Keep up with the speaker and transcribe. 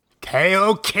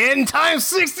Heyo Ken times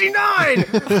 69!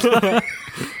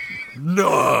 No!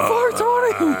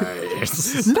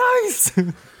 420! Nice!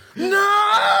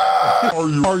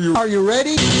 No! Are you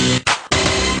ready?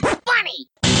 Funny!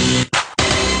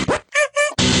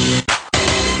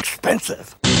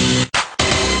 Expensive.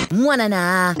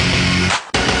 Wanna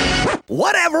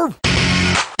Whatever!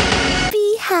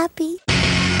 be happy.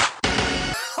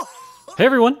 Hey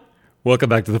everyone, welcome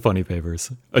back to The Funny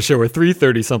Papers, a show where three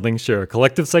 30-somethings share a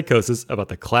collective psychosis about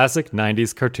the classic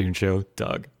 90s cartoon show,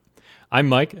 Doug. I'm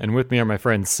Mike, and with me are my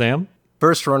friends Sam.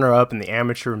 First runner-up in the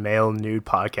Amateur Male Nude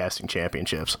Podcasting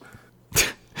Championships.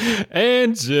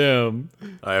 And Jim.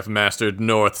 I have mastered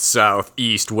north, south,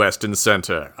 east, west, and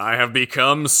center. I have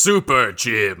become Super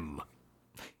Jim.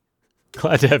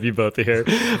 Glad to have you both here.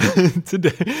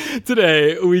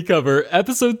 Today, we cover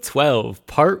episode 12,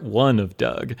 part 1 of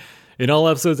Doug. In all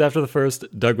episodes after the first,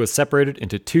 Doug was separated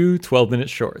into two 12-minute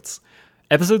shorts.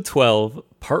 Episode 12,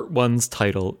 part 1's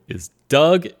title is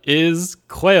Doug is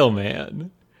Quailman.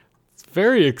 It's a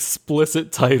very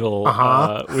explicit title,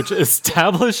 which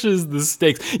establishes the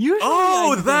stakes.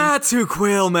 Usually, That's who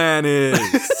Quailman is.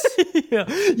 yeah,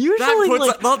 usually,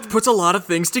 That puts a lot of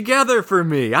things together for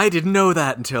me. I didn't know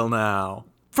that until now.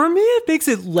 for me, it makes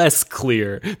it less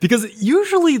clear because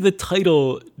usually the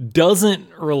title doesn't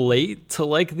relate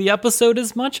to the episode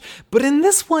as much, but in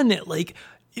this one,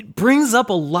 it brings up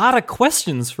a lot of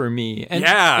questions for me. And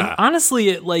honestly,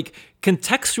 it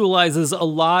contextualizes a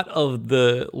lot of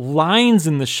the lines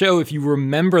in the show if you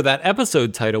remember that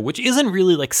episode title, which isn't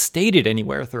really stated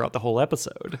anywhere throughout the whole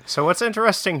episode. So what's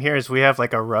interesting here is we have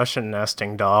a Russian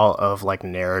nesting doll of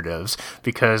narratives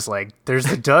because there's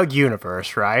the Doug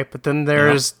universe, right? But then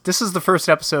there's this is the first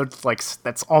episode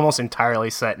that's almost entirely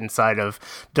set inside of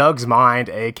Doug's mind,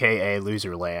 aka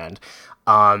Loserland.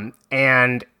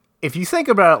 And if you think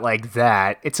about it like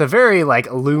that, it's a very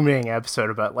illuminating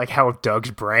episode about how Doug's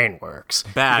brain works.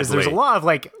 Badly. Because there's a lot of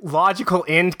logical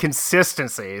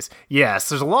inconsistencies. Yes,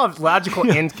 there's a lot of logical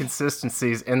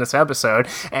inconsistencies in this episode,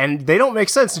 and they don't make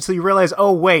sense until you realize,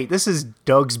 oh wait, this is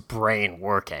Doug's brain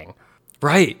working.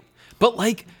 Right.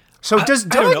 But so does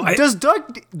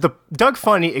Doug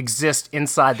Funny exist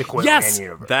inside the Quailman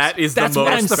universe? That's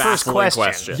the first baffling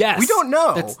question. Yes. We don't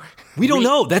know. We don't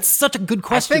know. That's such a good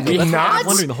question. think That's what I not. was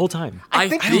wondering the whole time. I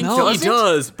think he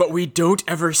does, but we don't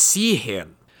ever see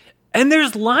him. And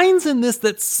there's lines in this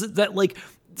that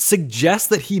suggest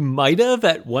that he might have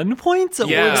at one point.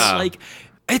 Yeah. Or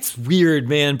it's weird,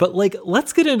 man. But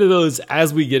let's get into those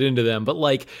as we get into them. But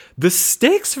the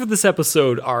stakes for this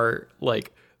episode are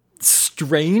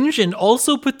strange and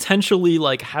also potentially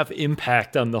have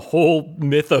impact on the whole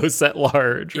mythos at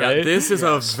large, right? Yeah, this is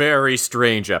a very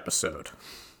strange episode.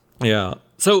 Yeah.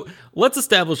 So let's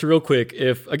establish real quick,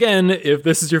 if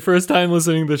this is your first time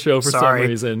listening to the show for some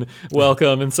reason,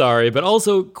 welcome and sorry. But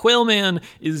also, Quailman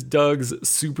is Doug's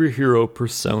superhero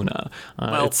persona.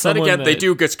 They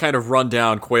do just kind of run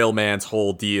down Quailman's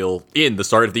whole deal in the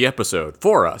start of the episode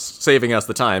for us, saving us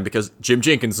the time, because Jim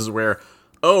Jenkins is aware,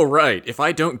 oh, right, if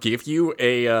I don't give you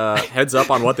a heads up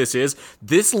on what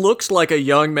this looks like a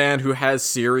young man who has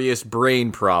serious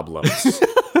brain problems.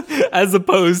 As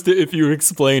opposed to if you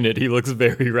explain it, he looks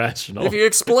very rational. If you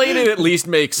explain it, at least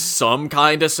makes some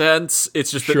kind of sense.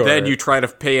 It's just that then you try to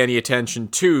pay any attention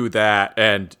to that,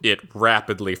 and it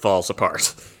rapidly falls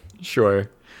apart. Sure.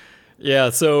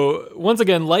 Yeah, so once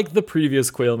again, like the previous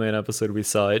Quailman episode we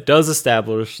saw, it does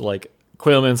establish,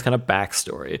 Quailman's kind of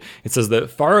backstory. It says that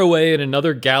far away in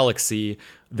another galaxy,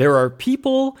 there are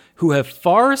people who have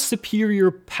far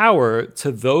superior power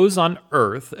to those on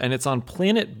Earth, and it's on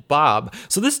planet Bob.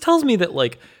 So this tells me that,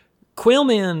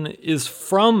 Quailman is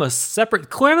from a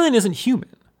separate... Quailman isn't human,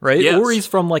 right? Yes. Or he's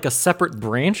from, a separate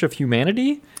branch of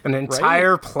humanity. An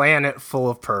entire planet full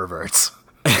of perverts.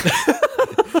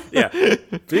 Yeah.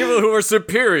 People who are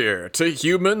superior to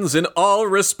humans in all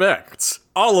respects.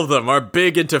 All of them are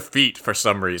big into feet for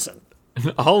some reason.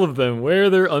 All of them wear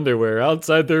their underwear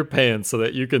outside their pants so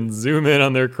that you can zoom in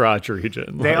on their crotch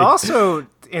region. They also,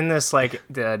 in this,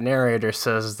 the narrator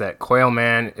says that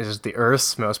Quailman is the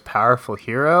Earth's most powerful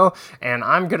hero, and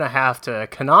I'm going to have to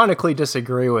canonically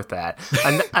disagree with that.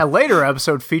 A later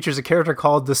episode features a character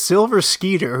called the Silver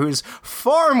Skeeter, who's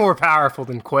far more powerful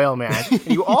than Quailman. And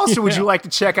you also, would you like to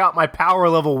check out my power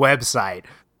level website?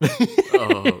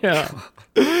 Yeah.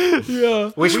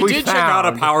 Which we did check out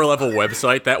a power level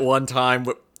website that one time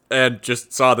and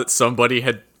just saw that somebody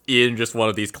had in just one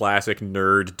of these classic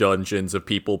nerd dungeons of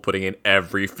people putting in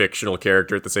every fictional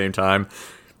character at the same time.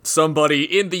 Somebody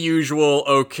in the usual,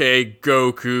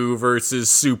 Goku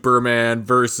versus Superman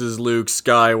versus Luke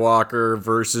Skywalker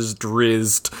versus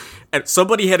Drizzt. and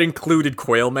somebody had included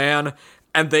Quailman,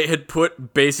 and they had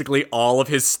put basically all of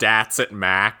his stats at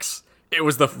max. It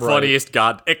was the funniest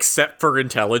god, except for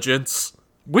intelligence.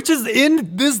 Which is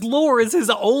in this lore is his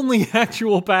only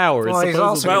actual power. Well, he's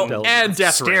also and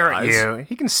death stare at eyes. you.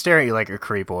 He can stare at you like a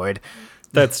creepoid.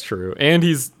 That's true. And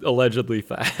he's allegedly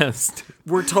fast.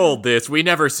 We're told this. We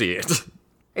never see it.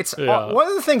 It's one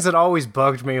of the things that always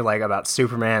bugged me, like, about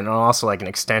Superman, and also like an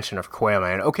extension of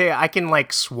Quailman. Okay, I can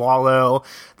like swallow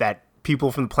that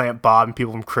people from the planet Bob and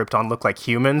people from Krypton look like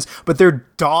humans, but their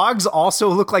dogs also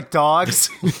look like dogs.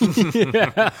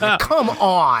 Come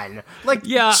on, like,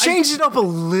 change it up a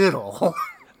little.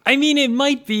 I mean, it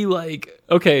might be like,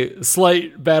 okay,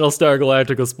 slight Battlestar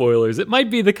Galactica spoilers. It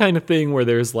might be the kind of thing where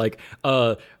there's like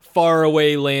a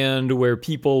faraway land where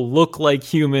people look like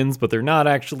humans, but they're not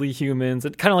actually humans.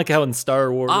 It's kind of like how in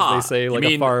Star Wars they say like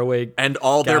a faraway and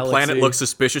all galaxy. Their planet looks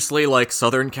suspiciously like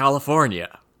Southern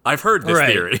California. I've heard this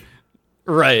theory.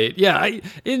 Right. Yeah.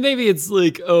 Maybe it's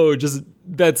like, just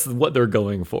that's what they're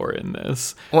going for in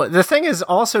this. Well, the thing is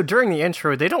also during the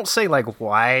intro, they don't say like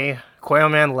why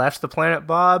Quailman left the planet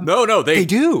Bob. No, they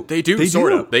do. They do,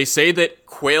 sort of. They say that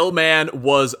Quailman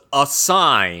was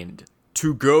assigned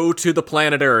to go to the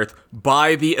planet Earth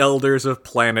by the elders of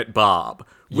Planet Bob,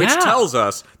 which tells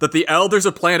us that the elders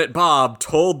of Planet Bob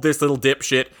told this little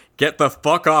dipshit, get the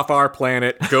fuck off our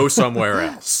planet, go somewhere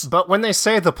else. But when they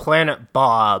say the planet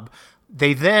Bob,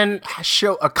 they then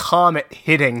show a comet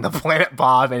hitting the planet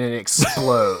Bob and it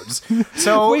explodes.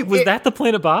 So wait, was that the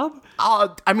planet Bob?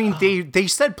 I mean, they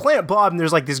said planet Bob, and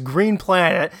there's like this green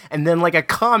planet, and then like a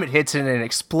comet hits it and it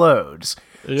explodes.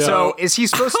 Yeah. So is he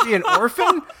supposed to be an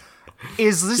orphan?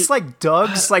 Is this like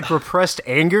Doug's like repressed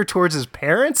anger towards his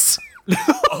parents?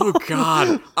 Oh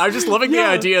God, I'm just loving the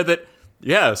idea that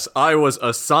yes, I was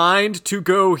assigned to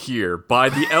go here by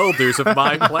the elders of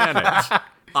my planet.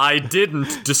 I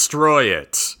didn't destroy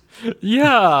it.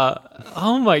 Yeah.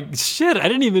 Oh my shit! I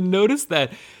didn't even notice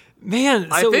that. Man,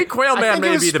 I think Quailman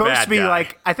may be the bad guy.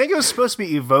 Like, I think it was supposed to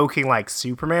be evoking like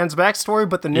Superman's backstory,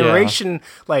 but the narration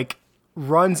like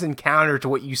runs in counter to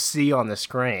what you see on the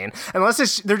screen.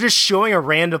 Unless they're just showing a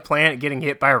random planet getting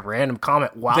hit by a random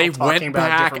comet while they talking went about a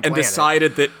back different and planet.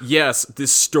 decided that yes,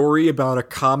 this story about a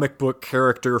comic book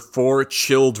character for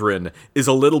children is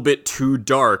a little bit too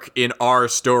dark in our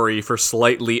story for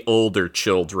slightly older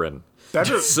children.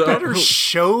 Better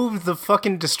show the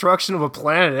fucking destruction of a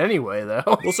planet anyway,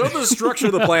 though. Well, so the destruction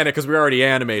of the planet, because we already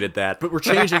animated that, but we're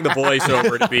changing the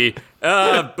voiceover to be,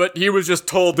 but he was just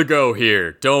told to go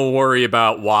here. Don't worry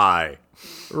about why.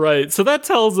 Right, so that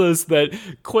tells us that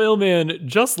Quailman,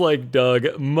 just like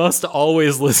Doug, must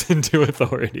always listen to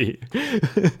authority.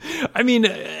 I mean,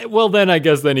 well, then I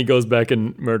guess then he goes back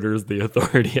and murders the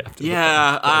authority after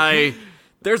that.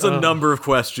 There's a number of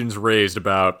questions raised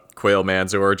about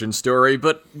Quailman's origin story,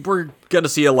 but we're going to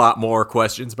see a lot more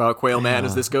questions about Quailman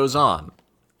as this goes on.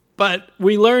 But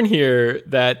we learn here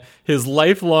that his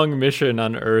lifelong mission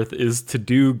on Earth is to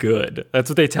do good.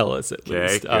 That's what they tell us, at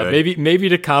least. Maybe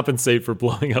to compensate for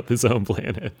blowing up his own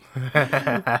planet.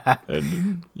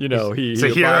 And, he's a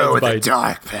hero with a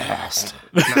dark past.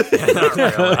 Not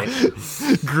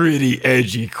really. Gritty,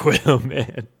 edgy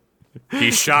Quailman.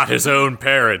 He shot his own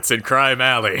parents in Crime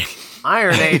Alley.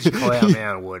 Iron Age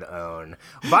Quailman would own.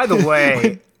 By the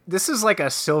way, this is like a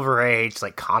Silver Age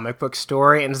like comic book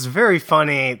story, and it's very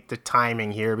funny the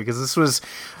timing here because this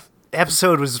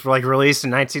episode was like released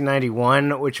in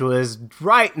 1991, which was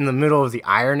right in the middle of the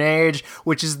Iron Age,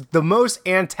 which is the most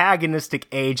antagonistic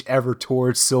age ever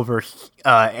towards Silver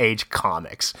Age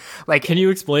comics. Like, can you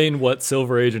explain what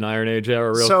Silver Age and Iron Age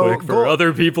are quick for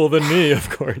other people than me, of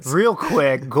course? Real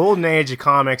quick, Golden Age of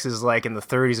comics is like in the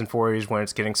 30s and 40s when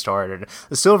it's getting started.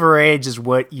 The Silver Age is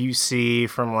what you see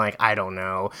from like, I don't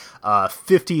know,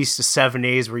 50s to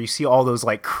 70s, where you see all those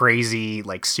like crazy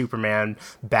like Superman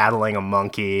battling a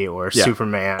monkey or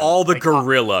Superman. All the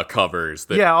gorilla covers.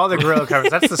 All the gorilla covers.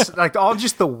 That's all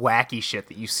just the wacky shit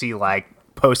that you see like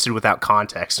posted without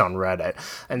context on Reddit.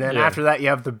 And then after that, you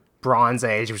have the Bronze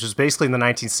Age, which was basically in the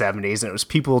 1970s, and it was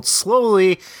people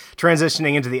slowly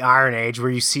transitioning into the Iron Age, where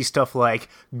you see stuff like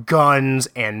guns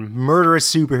and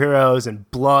murderous superheroes and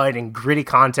blood and gritty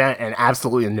content and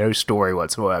absolutely no story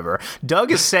whatsoever.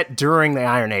 Doug is set during the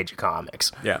Iron Age of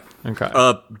comics. Yeah. Okay.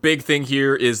 Big thing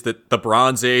here is that the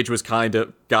Bronze Age was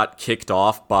got kicked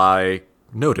off by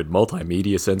noted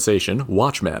multimedia sensation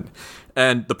Watchmen.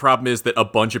 And the problem is that a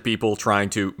bunch of people trying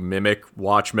to mimic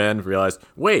Watchmen realized,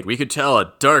 wait, we could tell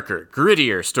a darker,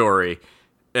 grittier story.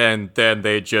 And then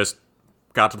they just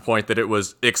got to the point that it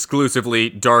was exclusively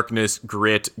darkness,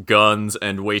 grit, guns,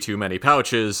 and way too many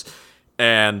pouches.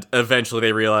 And eventually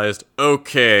they realized,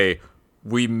 okay,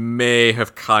 we may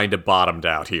have kind of bottomed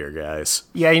out here, guys.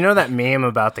 Yeah, you know that meme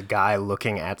about the guy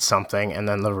looking at something and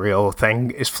then the real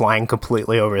thing is flying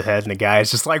completely overhead and the guy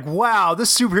is just like, wow,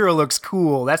 this superhero looks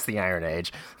cool. That's the Iron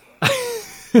Age.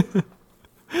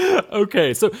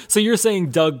 Okay, so you're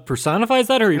saying Doug personifies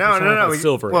that, or he personifies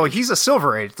Silver Age? Well, he's a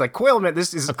Silver Age. Like, Quailman,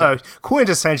 this is a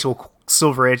quintessential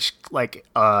Silver Age, like,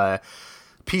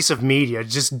 piece of media,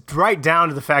 just right down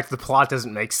to the fact that the plot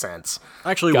doesn't make sense.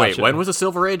 Actually, wait, when was the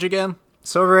Silver Age again?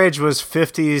 Silver Age was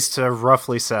 50s to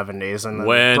roughly 70s. And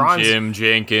when Jim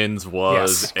Jenkins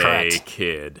was a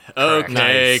kid. Correct. Okay,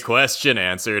 Nice. question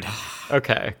answered.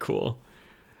 Okay, cool.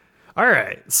 All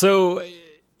right, so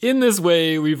in this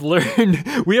way, we've learned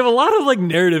we have a lot of like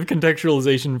narrative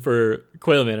contextualization for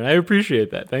Quailman, and I appreciate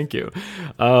that. Thank you.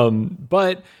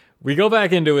 But we go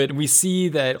back into it, and we see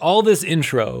that all this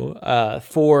intro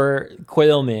for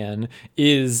Quailman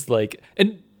is like,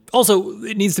 and also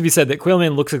it needs to be said that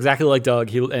Quailman looks exactly like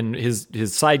Doug, and his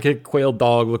sidekick Quail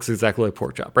Dog looks exactly like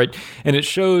Porkchop, right? And it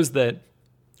shows that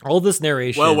all this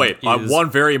narration. Well, wait, is,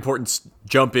 one very important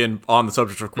jump in on the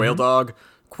subject of Quail Dog.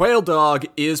 Quail Dog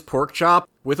is Porkchop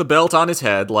with a belt on his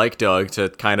head, like Doug, to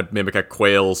kind of mimic a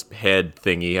quail's head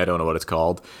thingy. I don't know what it's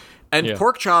called. And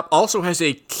Porkchop also has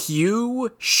a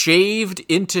Q shaved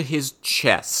into his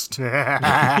chest.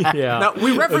 yeah. Now,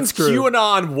 we referenced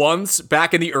QAnon once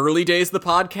back in the early days of the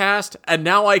podcast, and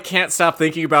now I can't stop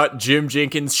thinking about Jim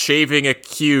Jenkins shaving a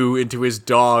Q into his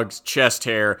dog's chest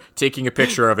hair, taking a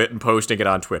picture of it, and posting it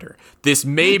on Twitter. This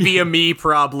may be a me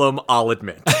problem, I'll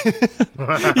admit.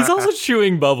 He's also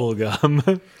chewing bubble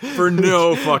gum. For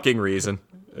no fucking reason.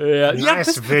 Yeah,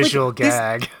 Nice visual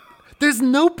gag. There's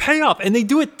no payoff, and they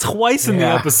do it twice in the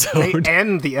episode. They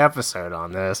end the episode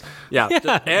on this. Yeah,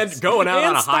 and going out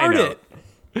on a high note.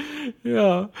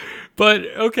 Yeah. But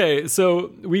okay,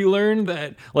 so we learned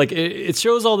that like it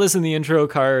shows all this in the intro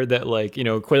card that like, you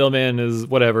know, Quailman is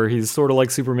whatever, he's sort of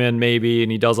like Superman maybe,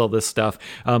 and he does all this stuff.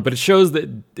 But it shows that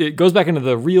it goes back into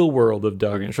the real world of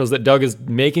Doug, and it shows that Doug is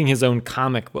making his own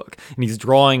comic book and he's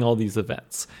drawing all these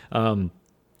events.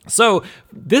 So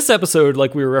this episode,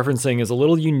 like we were referencing, is a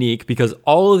little unique because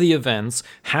all of the events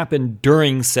happen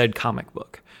during said comic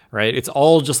book, right? It's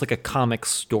all just like a comic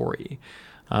story.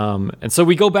 And so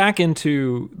we go back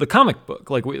into the comic book.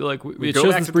 It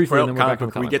shows this briefly, and then we're back to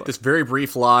the comic book. We get this very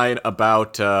brief line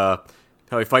about how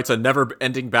he fights a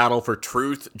never-ending battle for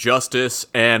truth, justice,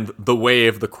 and the way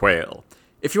of the quail.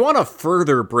 If you want a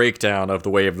further breakdown of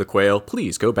the way of the quail,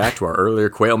 please go back to our earlier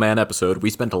Quailman episode. We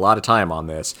spent a lot of time on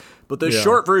this. But the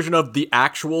short version of the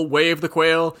actual way of the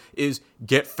quail is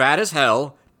get fat as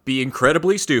hell, be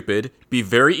incredibly stupid, be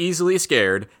very easily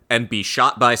scared, and be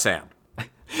shot by Sam.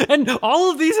 And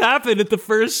all of these happen at the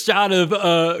first shot of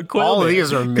Quailman. All of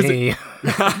these are me.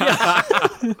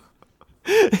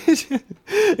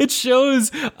 It shows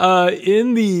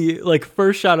in the like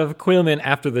first shot of Quailman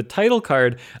after the title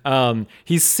card,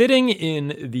 he's sitting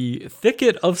in the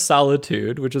thicket of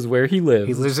solitude, which is where he lives.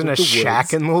 He lives in a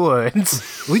shack in the woods.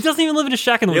 Well, he doesn't even live in a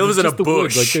shack in the woods. He lives in a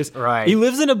bush. Like, right. He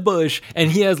lives in a bush,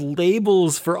 and he has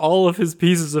labels for all of his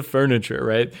pieces of furniture,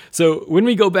 right? So when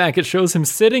we go back, it shows him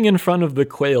sitting in front of the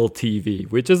Quail TV,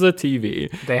 which is a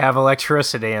TV. They have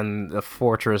electricity in the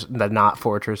fortress, the not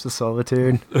fortress of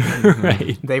solitude.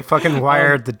 Right. They fucking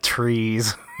wired the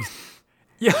trees.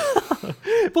 Yeah.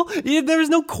 Well, there's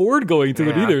no cord going to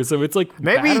it either, so it's like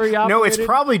Maybe, battery operated. no, it's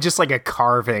probably just like a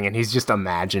carving, and he's just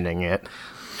imagining it.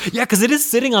 Yeah, because it is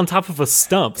sitting on top of a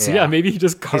stump. So yeah, maybe he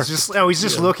just carved. He's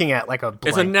just looking at like a blank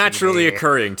It's a naturally TV.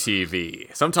 occurring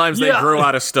TV. Sometimes they grow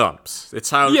out of stumps. It's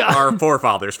how our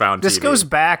forefathers found This TV. goes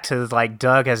back to like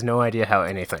Doug has no idea how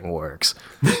anything works.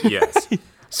 Yes.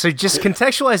 So just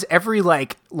contextualize every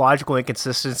like logical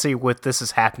inconsistency with this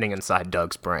is happening inside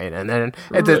Doug's brain, and then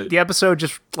the episode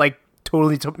just like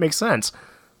totally makes sense.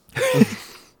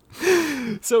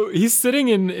 So he's sitting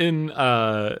in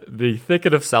the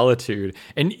thicket of solitude,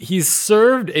 and he's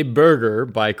served a burger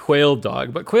by Quail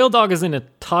Dog. But Quail Dog is in a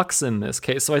tux in this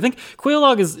case, so I think Quail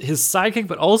Dog is his sidekick,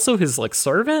 but also his like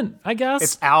servant, I guess.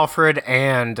 It's Alfred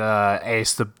and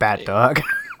Ace the Bat Dog.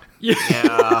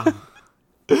 Yeah.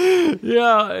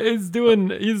 Yeah, he's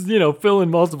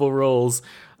filling multiple roles.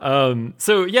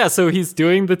 So he's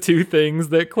doing the two things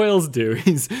that quails do.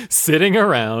 He's sitting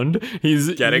around, he's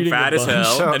Getting eating fat a as bunch.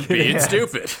 hell and being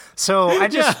stupid. So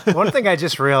one thing I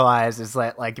just realized is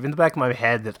that like in the back of my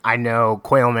head that I know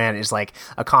Quailman is like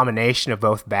a combination of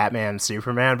both Batman and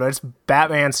Superman, but it's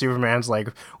Batman and Superman's like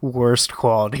worst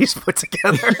qualities put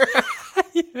together.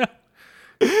 Yeah.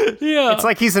 It's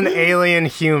like he's an alien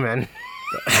human.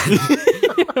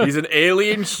 He's an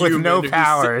alien human with no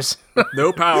powers.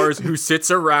 No powers, who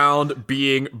sits around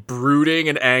being brooding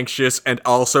and anxious and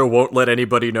also won't let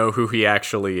anybody know who he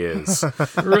actually is.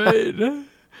 Right.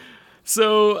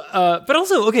 So, but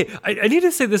also, okay, I need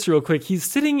to say this real quick. He's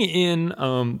sitting in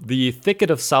the Thicket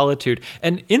of Solitude,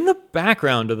 and in the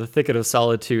background of the Thicket of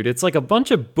Solitude, it's like a bunch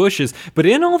of bushes, but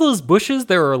in all those bushes,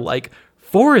 there are like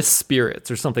forest spirits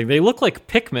or something. They look like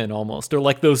Pikmin almost, or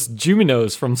like those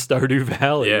Juminos from Stardew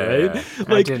Valley, right? Like,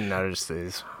 I didn't notice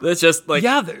these. That's just like,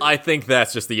 Yeah, I think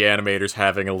that's just the animators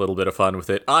having a little bit of fun with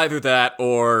it. Either that,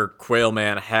 or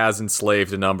Quailman has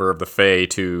enslaved a number of the Fae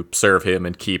to serve him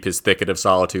and keep his Thicket of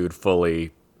Solitude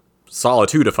fully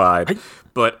solitudified.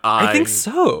 I think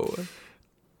so.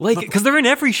 Like, because they're in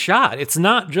every shot. It's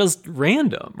not just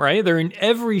random, right? They're in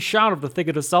every shot of the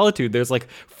Thicket of Solitude. There's like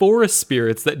forest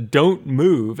spirits that don't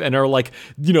move and are like,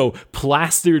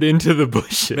 plastered into the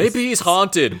bushes. Maybe he's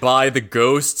haunted by the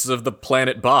ghosts of the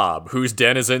planet Bob, whose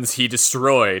denizens he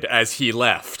destroyed as he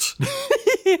left.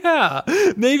 Yeah,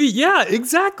 maybe. Yeah,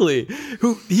 exactly.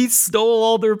 Who he stole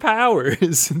all their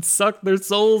powers and sucked their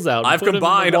souls out. I've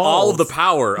combined all of the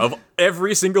power of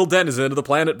every single denizen of the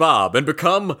planet Bob and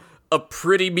become a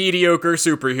pretty mediocre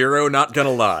superhero, not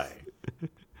gonna lie.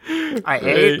 I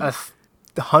ate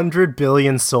 100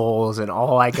 billion souls, and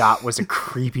all I got was a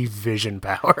creepy vision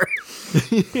power.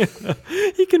 Yeah.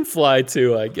 He can fly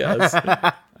too, I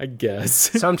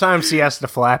guess. Sometimes he has to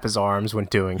flap his arms when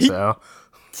doing so.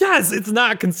 Yes, it's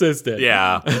not consistent.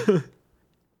 Yeah.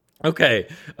 Okay,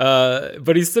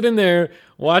 but he's sitting there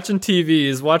watching TV.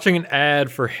 He's watching an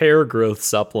ad for hair growth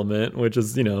supplement, which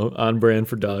is, on brand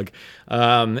for Doug.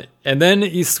 And then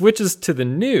he switches to the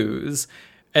news,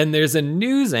 and there's a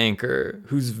news anchor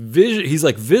he's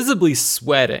like visibly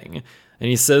sweating, and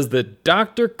he says that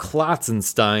Dr.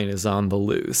 Klotzenstein is on the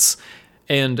loose.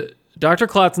 And Dr.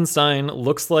 Klotzenstein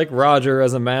looks like Roger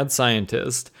as a mad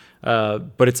scientist.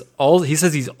 But he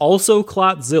says he's also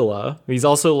Klotzilla. He's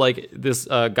also like this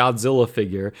Godzilla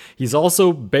figure. He's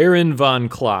also Baron von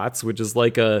Klotz, which is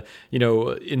like a,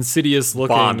 insidious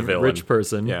looking rich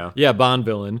person. Yeah, Bond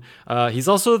villain. He's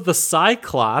also the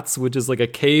Cyclops, which is like a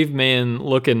caveman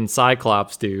looking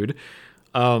Cyclops dude.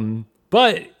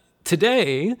 But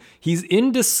today he's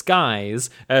in disguise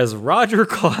as Roger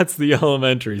Klotz, the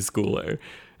elementary schooler.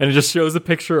 And it just shows a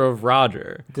picture of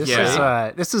Roger. This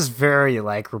is very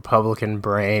like Republican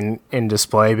brain in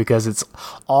display, because it's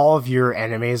all of your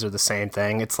enemies are the same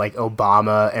thing. It's like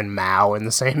Obama and Mao in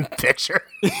the same picture.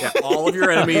 Yeah, all of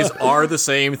your enemies are the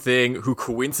same thing, who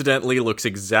coincidentally looks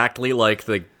exactly like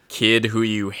the kid who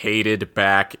you hated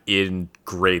back in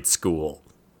grade school.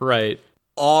 Right.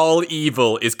 All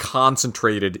evil is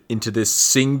concentrated into this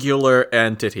singular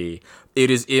entity.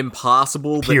 It is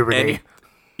impossible Puberty.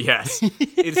 Yes.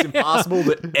 It's impossible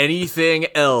that anything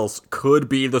else could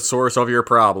be the source of your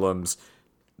problems.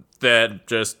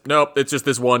 Nope, it's just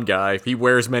this one guy. He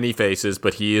wears many faces,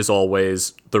 but he is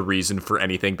always the reason for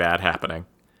anything bad happening.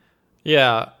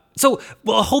 Yeah. So,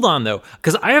 well, hold on, though,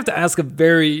 because I have to ask a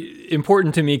very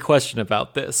important to me question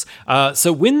about this.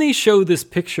 So when they show this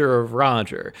picture of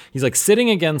Roger, he's standing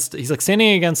against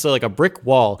like a brick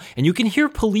wall, and you can hear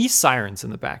police sirens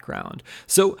in the background.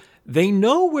 So they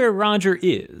know where Roger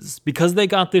is because they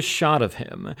got this shot of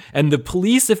him. And the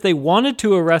police, if they wanted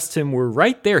to arrest him, were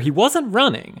right there. He wasn't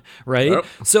running, right? Nope.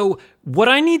 So what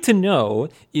I need to know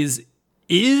is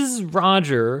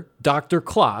Roger Dr.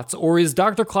 Klotz, or is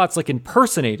Dr. Klotz like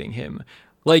impersonating him?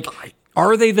 Like,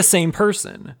 are they the same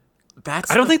person? I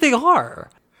don't think they are.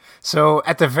 So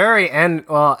at the very end,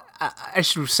 well, I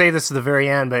should say this at the very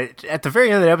end, but at the very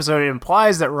end of the episode, it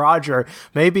implies that Roger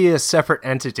may be a separate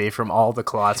entity from all the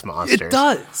Klotz monsters. It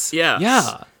does. Yeah.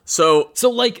 Yeah. So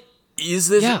like, is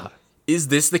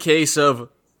this the case of,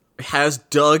 has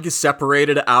Doug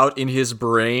separated out in his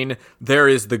brain, there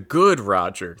is the good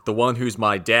Roger, the one who's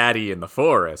my daddy in the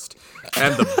forest,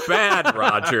 and the bad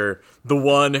Roger, the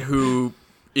one who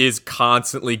is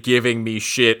constantly giving me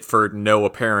shit for no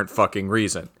apparent fucking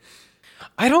reason?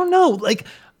 I don't know. Like,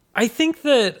 I think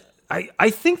that I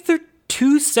think they're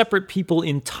two separate people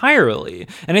entirely.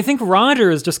 And I think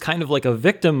Roger is just kind of like a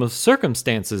victim of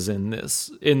circumstances in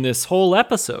this whole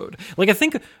episode. Like, I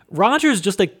think Roger's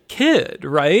just a kid,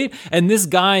 right? And this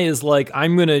guy is like,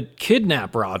 I'm going to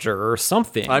kidnap Roger or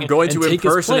something. I'm going to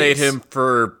impersonate him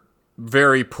for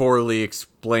very poorly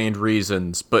explained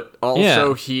reasons, but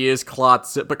also he is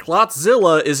Klotz. But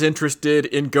Klotzilla is interested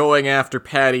in going after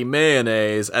Patty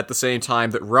Mayonnaise at the same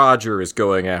time that Roger is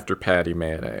going after Patty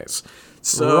Mayonnaise.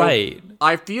 So right.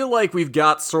 I feel like we've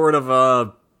got sort of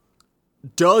a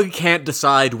Doug can't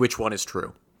decide which one is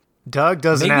true. Doug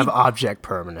doesn't have object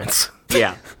permanence.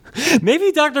 Yeah.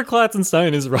 Maybe Dr.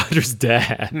 Klatzenstein is Roger's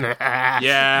dad.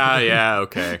 Yeah,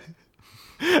 okay.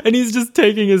 And he's just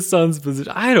taking his son's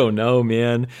position. I don't know,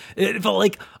 man. But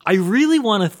like, I really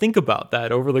want to think about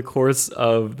that over the course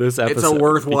of this episode. It's a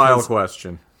worthwhile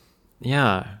question.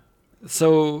 Yeah.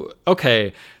 So,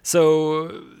 okay.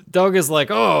 So Doug is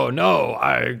like, oh, no,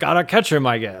 I gotta catch him,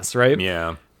 I guess, right?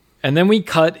 Yeah. And then we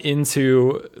cut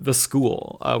into the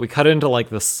school. We cut into like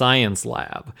the science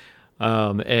lab.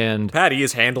 And Patty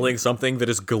is handling something that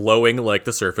is glowing like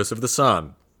the surface of the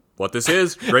sun. What this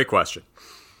is? Great question.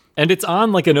 And it's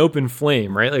on like an open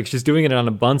flame, right? Like she's doing it on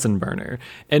a Bunsen burner.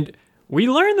 And we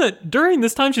learn that during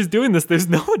this time she's doing this, there's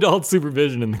no adult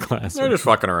supervision in the classroom. They're just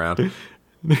fucking around.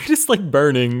 They're just like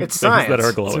burning It's things science. that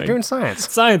are glowing. They're doing science.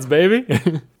 Science, baby.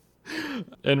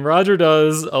 And Roger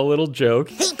does a little joke.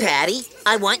 Hey, Patty,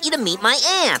 I want you to meet my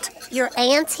aunt. Your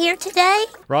aunt's here today?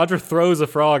 Roger throws a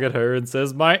frog at her and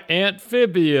says, "My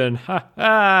amphibian." Ha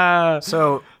ha.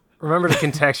 So remember to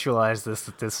contextualize this,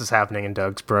 that this is happening in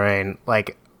Doug's brain.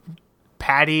 Like,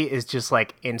 Patty is just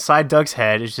like, inside Doug's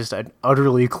head is just an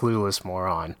utterly clueless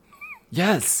moron.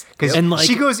 Yes. Because And like,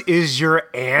 she goes, "Is your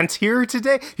aunt here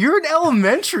today? You're in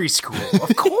elementary school.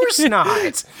 Of course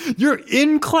not." you're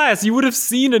in class. You would have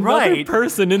seen another Right.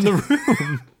 person in the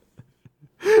room.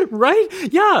 Right?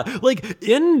 Yeah. Like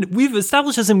we've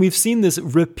established this and we've seen this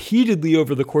repeatedly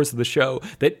over the course of the show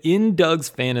that in Doug's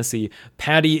fantasy,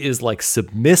 Patty is like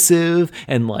submissive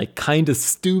and like kind of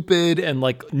stupid and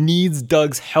like needs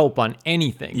Doug's help on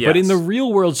anything. Yes. But in the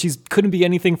real world, she couldn't be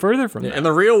anything further from that. In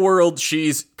the real world,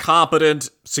 she's competent,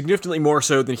 significantly more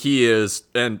so than he is,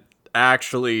 and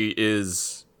actually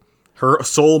is... Her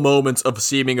sole moments of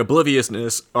seeming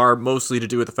obliviousness are mostly to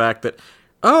do with the fact that,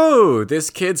 oh, this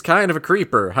kid's kind of a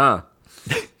creeper, huh?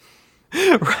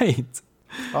 Right.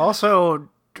 Also,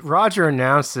 Roger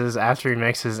announces after he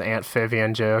makes his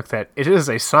amphibian joke that it is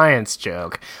a science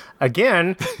joke.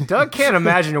 Again, Doug can't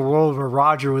imagine a world where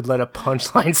Roger would let a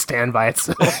punchline stand by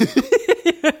itself.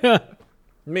 I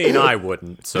mean, I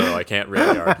wouldn't, so I can't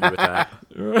really argue with that.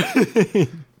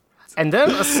 And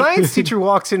then a science teacher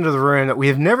walks into the room that we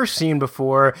have never seen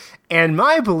before, and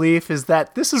my belief is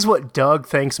that this is what Doug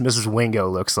thinks Mrs. Wingo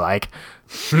looks like.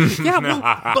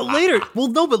 Yeah, but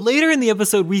later in the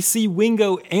episode, we see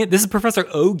Wingo, and this is Professor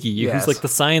Ogie, Yes. who's like the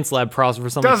science lab professor or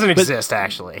something. Doesn't But- exist,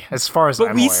 actually, as far as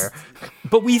I'm aware.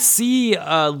 But we see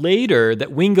later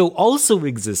that Wingo also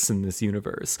exists in this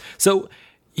universe. So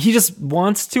he just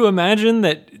wants to imagine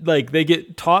that like they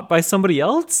get taught by somebody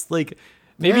else. Like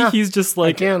maybe Yeah. he's just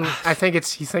like, Again, I think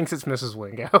he thinks it's Mrs.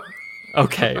 Wingo.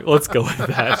 okay, let's go with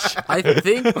that. I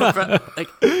think,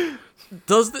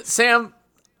 Sam,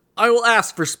 I will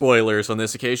ask for spoilers on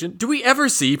this occasion. Do we ever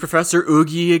see Professor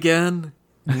Oogie again?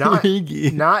 Not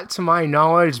to my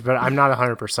knowledge, but I'm not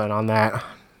 100% on that.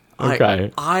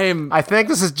 Okay. I think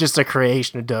this is just a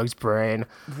creation of Doug's brain.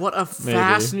 What a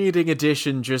fascinating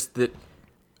addition, just that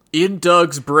in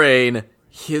Doug's brain,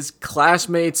 his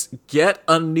classmates get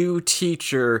a new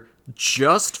teacher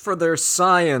just for their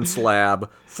science lab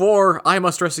for, I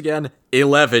must stress again,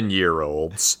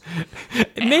 11-year-olds.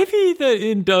 Maybe that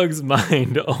in Doug's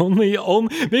mind, only a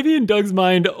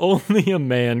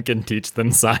man can teach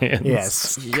them science.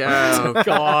 Yes. Yeah.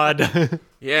 God.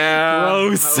 Yeah.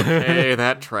 Gross. Okay,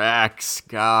 that tracks.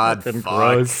 God, fuck.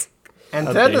 Gross. And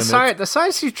Oh, then damn it. the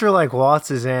science teacher like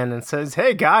waltzes in and says,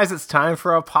 "Hey guys, it's time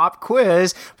for a pop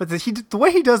quiz." But the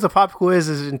way he does the pop quiz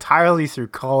is entirely through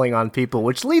calling on people,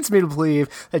 which leads me to believe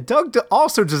that Doug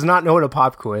also does not know what a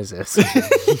pop quiz is.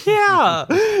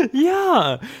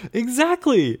 Yeah,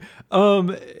 exactly.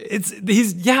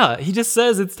 He just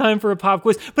says it's time for a pop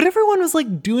quiz. But everyone was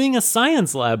like doing a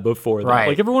science lab before that. Right.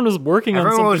 Like everyone was working on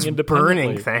Everyone something was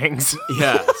independently. burning things.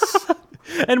 Yes.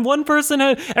 And one person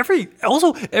had every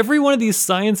one of these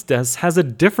science desks has a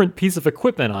different piece of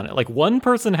equipment on it. Like one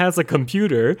person has a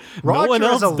computer, no one Roger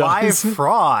else is a live does.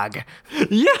 frog.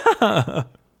 Yeah.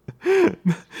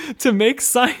 To make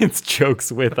science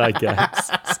jokes with, I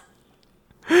guess.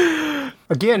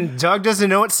 Again, Doug doesn't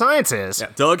know what science is.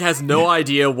 Doug has no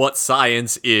idea what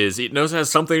science is. He knows it has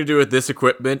something to do with this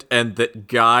equipment and that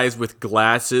guys with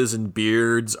glasses and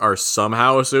beards are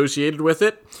somehow associated with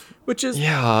it, which is...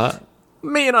 Yeah.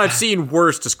 Man, I've seen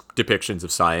worse depictions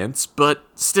of science, but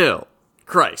still,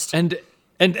 Christ. And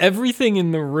everything in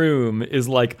the room is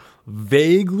like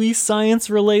vaguely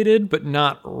science related, but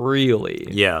not really.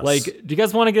 Yes. Like, do you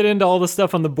guys want to get into all the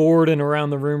stuff on the board and around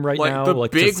the room right now? The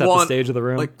Like, big to set one, the stage of the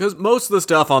room? Like, because most of the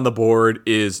stuff on the board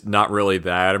is not really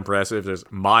that impressive. There's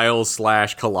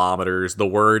miles/kilometers, the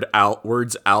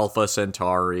words Alpha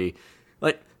Centauri.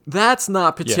 Like, that's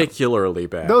not particularly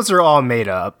bad. Those are all made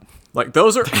up. Like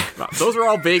those are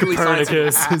all vaguely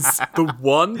scientific. Copernicus. The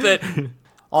one that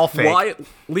All fake.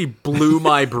 quietly blew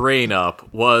my brain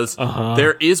up was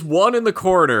there is one in the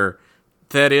corner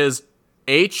that is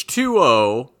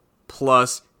H2O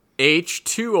plus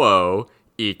H2O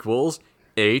equals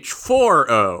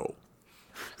H4O.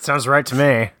 Sounds right to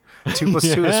me. 2 plus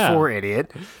 2 is Yeah. 4,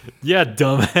 idiot. Yeah,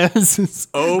 dumbass.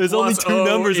 O There's only plus 2 O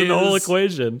numbers in the whole is-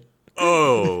 equation.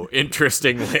 Oh,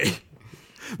 interestingly.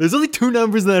 There's only 2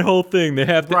 numbers in that whole thing. They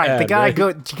have to Right, add, you gotta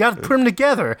right? you gotta put them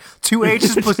together. 2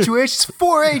 H's plus 2 H's,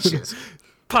 4 H's.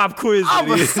 Pop quiz. I'm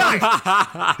a idiot.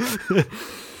 science.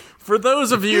 For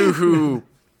those of you who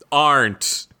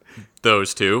aren't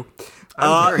those two,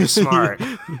 I'm very smart.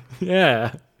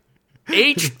 Yeah.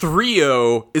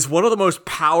 H3O is one of the most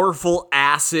powerful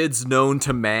acids known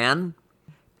to man.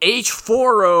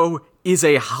 H4O is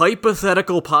a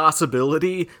hypothetical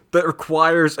possibility that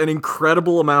requires an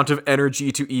incredible amount of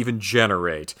energy to even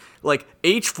generate. Like,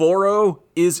 H4O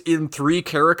is in 3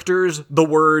 characters the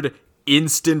word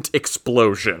instant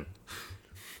explosion.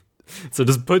 So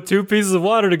just put 2 pieces of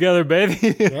water together,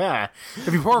 baby. Yeah.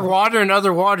 If you pour water in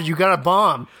other water, you got a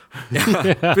bomb.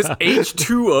 Because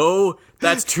H2O,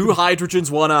 that's 2 hydrogens,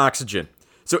 1 oxygen.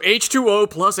 So H2O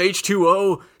plus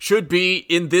H2O should be,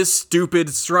 in this stupid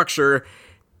structure,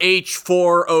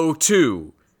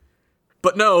 H4O2.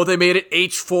 But no, they made it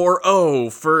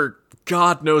H4O for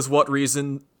God knows what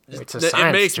reason. It's a It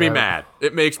science makes me joke. mad.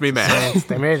 It makes me mad.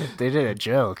 They did a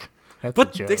joke. That's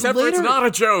But a joke. Except for it's not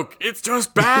a joke. It's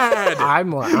just bad.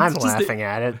 I'm laughing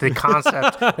at it. The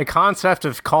concept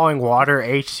of calling water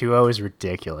H2O is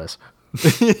ridiculous.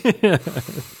 Just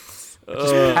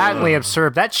patently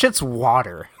absurd. That shit's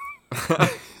water.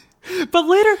 But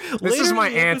later This is in my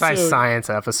the episode- anti-science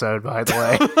episode, by the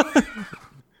way.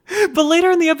 But later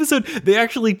in the episode, they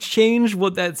actually change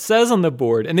what that says on the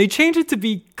board, and they change it to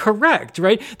be correct,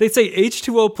 right? They say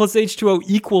H2O plus H2O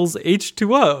equals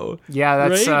H2O. Yeah,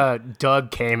 that's Right? Doug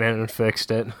came in and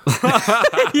fixed it.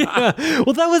 Yeah.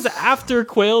 Well, that was after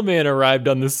Quailman arrived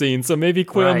on the scene, so maybe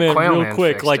Quailman, Quailman real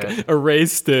quick, fixed like, it.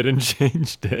 erased it and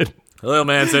changed it. Little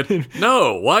man said,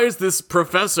 "No, why is this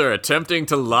professor attempting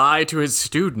to lie to his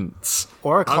students?"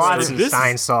 Or this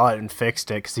Clodenstein saw it and fixed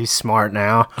it because he's smart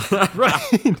now. Right.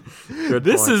 Good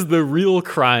This point. is the real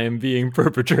crime being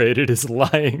perpetrated, is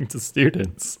lying to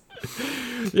students.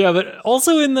 Yeah, but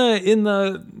also in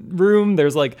the room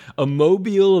there's like a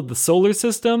mobile of the solar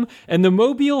system, and the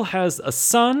mobile has a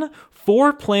sun,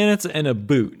 4 planets, and a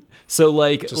boot. So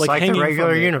like Just like the hanging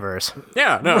regular from it. universe.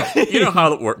 Yeah, no. You know how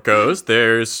the work goes.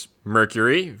 There's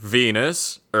Mercury,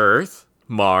 Venus, Earth,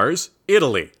 Mars,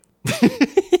 Italy.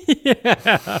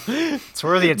 It's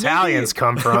where the Italians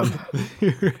come from.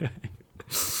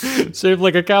 Shaped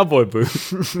like a cowboy boot.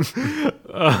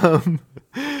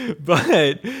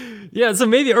 But yeah, so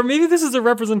maybe this is a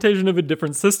representation of a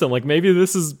different system. Like maybe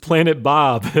this is Planet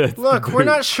Bob. Look, we're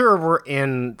not sure we're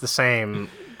in the same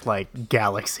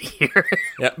galaxy here.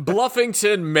 Yeah,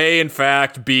 Bluffington may in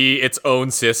fact be its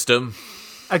own system.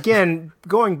 Again,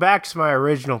 going back to my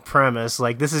original premise,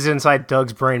 this is inside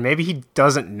Doug's brain. Maybe he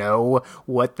doesn't know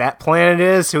what that planet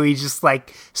is, so he just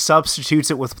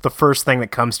substitutes it with the first thing that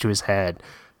comes to his head.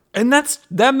 And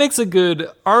that makes a good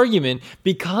argument,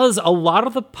 because a lot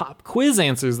of the pop quiz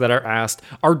answers that are asked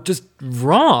are just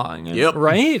wrong. Yep.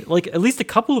 Right? At least a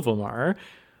couple of them are.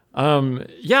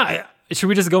 Yeah. Should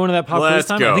we just go into that pop quiz Let's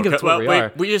time? go. I think that's where we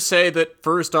are. We just say that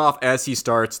first off, as he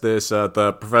starts this,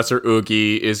 the Professor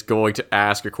Oogie is going to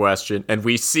ask a question, and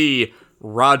we see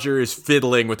Roger is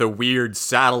fiddling with a weird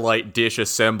satellite dish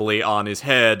assembly on his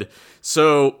head.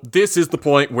 So this is the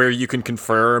point where you can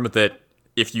confirm that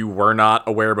if you were not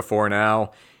aware before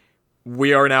now,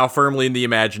 we are now firmly in the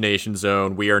imagination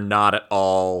zone. We are not at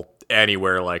all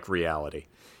anywhere like reality.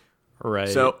 Right.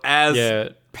 So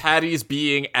as Patty's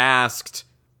being asked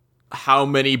how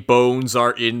many bones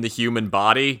are in the human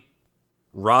body,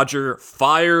 Roger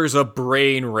fires a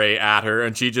brain ray at her,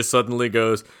 and she just suddenly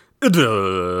goes,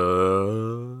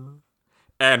 "Duh."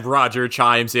 And Roger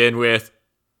chimes in with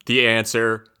the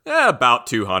answer, about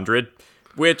 200,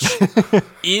 which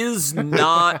is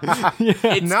not...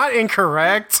 It's Not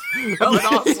incorrect. But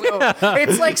also,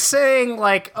 it's like saying,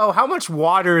 how much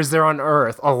water is there on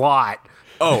Earth? A lot.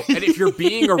 Oh, and if you're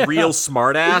being a real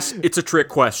smartass, it's a trick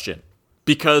question.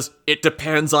 Because it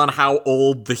depends on how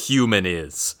old the human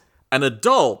is. An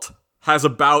adult has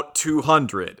about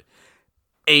 200.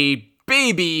 A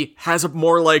baby has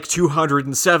more like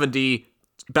 270,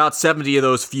 about 70 of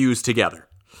those fused together.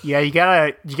 Yeah, you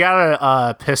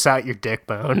gotta piss out your dick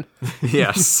bone.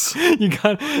 Yes. You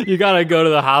gotta go to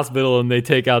the hospital and they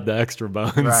take out the extra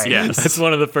bones. Right. Yes. That's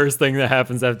one of the first things that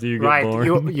happens after you get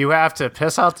born. You have to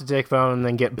piss out the dick bone and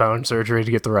then get bone surgery to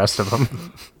get the rest of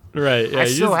them. Right. Yeah, I you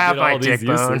still just have get my all these dick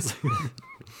bone. uses.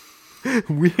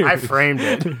 Weird. I framed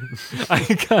it. I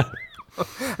got.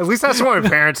 At least that's what my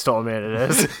parents told me it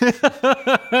is.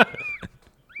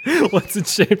 What's it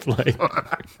shaped like?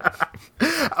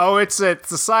 Oh, it's the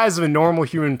size of a normal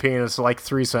human penis, like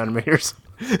 3 centimeters.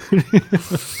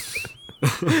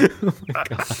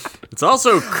 It's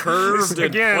also curved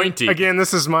and pointy. Again,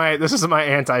 this is my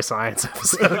anti-science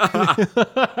episode.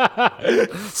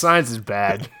 Science is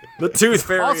bad. The tooth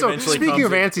fairy Also, eventually speaking comes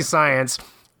of in. anti-science,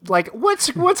 like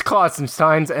what's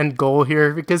Klausenstein's end goal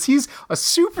here? Because he's a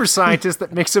super scientist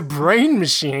that makes a brain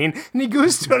machine, and he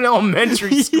goes to an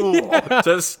elementary school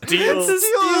to steal.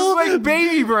 steals like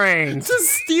baby brains. To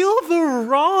steal the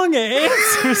wrong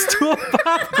answers to a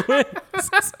pop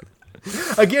quiz.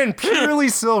 Again, purely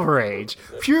Silver Age.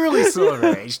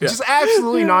 Just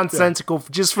absolutely nonsensical,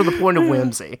 just for the point of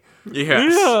whimsy.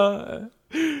 Yes.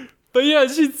 Yeah. But yeah,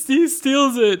 he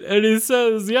steals it and he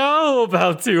says, yeah, I'll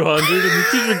about 200. And the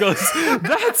teacher goes,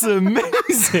 that's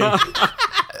amazing.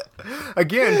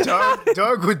 Again,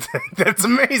 Doug would that's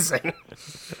amazing.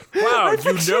 Wow,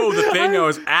 you know the thing I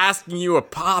was asking you a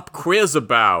pop quiz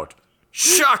about.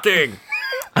 Shocking!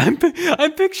 I'm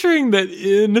picturing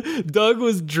that Doug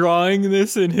was drawing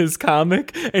this in his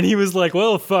comic, and he was like,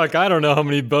 well, fuck, I don't know how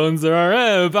many bones there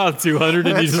are. About 200,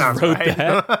 and he just sounds wrote right.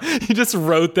 that. He just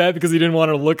wrote that because he didn't want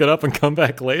to look it up and come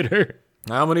back later.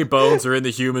 How many bones are in the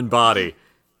human body?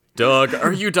 Doug,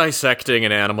 are you dissecting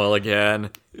an animal again?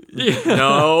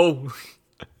 No.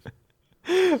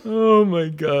 Oh my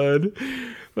god.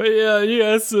 But yeah, he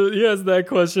asks that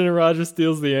question, and Roger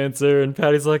steals the answer, and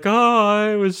Patty's like, oh,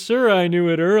 I was sure I knew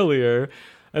it earlier.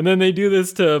 And then they do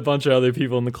this to a bunch of other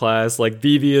people in the class. Like,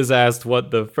 Vivi is asked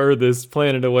what the furthest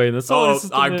planet away in the solar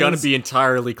system I'm is. gonna be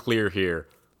entirely clear here.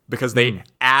 Because they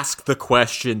ask the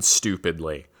question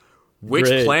stupidly. Which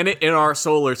Great. planet in our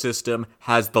solar system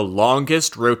has the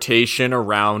longest rotation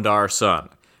around our sun?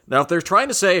 Now, if they're trying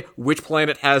to say which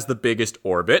planet has the biggest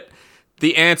orbit,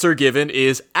 the answer given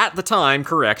is, at the time,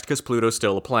 correct, because Pluto's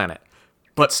still a planet.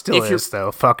 But Still if is,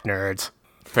 though. Fuck nerds.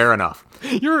 Fair enough.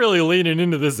 You're really leaning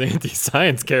into this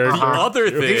anti-science character. The other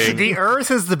thing... The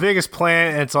Earth is the biggest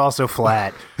planet, and it's also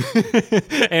flat.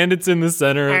 And it's in the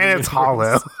center. of And the it's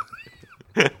hollow.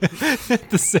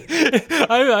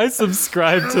 I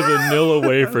subscribe to the Nilla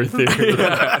wafer theory.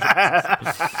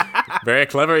 Very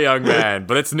clever young man,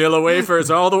 but it's Nilla wafers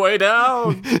all the way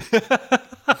down.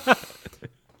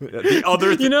 The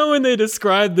other You know when they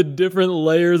describe the different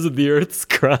layers of the Earth's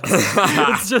crust?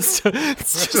 it's just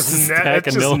a stack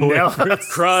of Nilla wafers.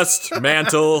 crust,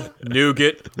 mantle,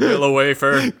 nougat, Nilla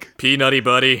wafer, peanutty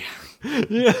buddy.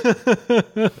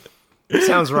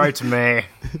 Sounds right to me.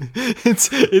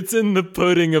 It's in the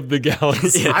pudding of the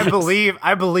galaxy. I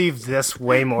believe this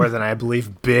way more than I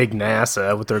believe big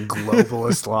NASA with their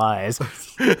globalist lies.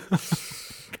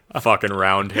 Fucking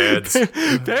roundheads.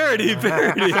 Parody.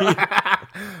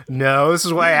 No, this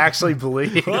is what I actually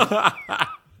believe. I'm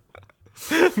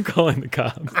calling the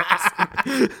cops.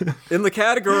 In the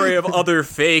category of other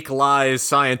fake lies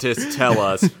scientists tell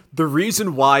us, the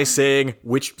reason why saying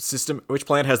which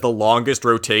planet has the longest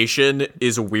rotation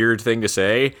is a weird thing to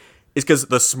say is because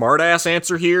the smartass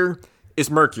answer here is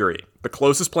Mercury, the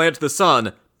closest planet to the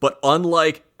sun, but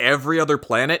unlike every other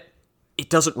planet, it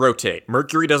doesn't rotate.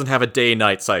 Mercury doesn't have a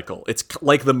day-night cycle. It's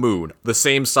like the moon. The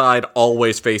same side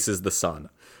always faces the sun.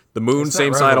 The moon,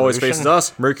 same side always faces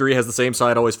us. Mercury has the same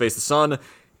side always faces the sun.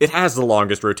 It has the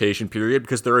longest rotation period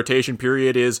because the rotation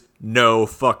period is no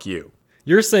fuck you.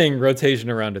 You're saying rotation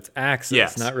around its axis,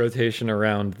 Yes. not rotation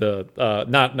around the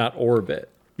not orbit.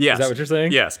 Yes. Is that what you're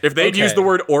saying? Yes. If they'd used the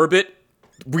word orbit,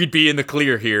 we'd be in the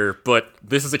clear here, but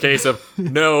this is a case of,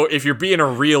 no, if you're being a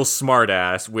real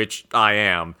smartass, which I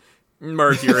am,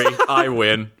 Mercury, I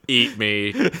win. Eat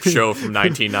me. Show from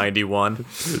 1991.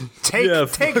 Take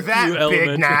fuck that, you, big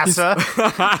elementary. NASA.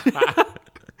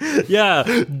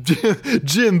 Yeah,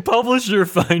 Jim, publish your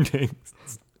findings.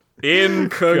 In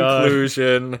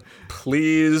conclusion,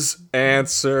 please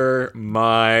answer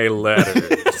my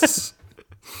letters.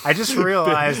 I just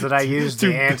realized that I used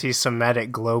the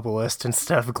anti-Semitic globalist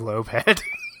instead of globehead.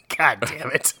 God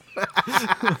damn it.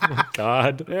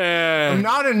 God. I'm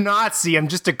not a Nazi, I'm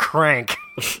just a crank.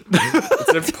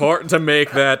 It's important to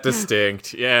make that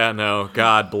distinct. Yeah, no,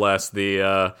 God bless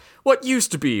the, what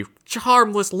used to be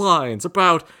harmless lines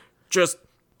about just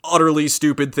utterly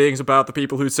stupid things about the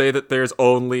people who say that there's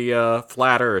only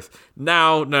flat Earth.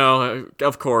 Now, no,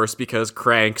 of course, because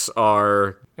cranks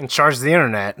are in charge of the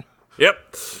internet.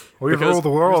 Yep. We rule the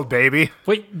world, baby.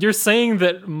 Wait, you're saying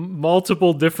that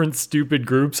multiple different stupid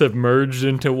groups have merged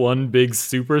into one big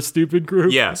super stupid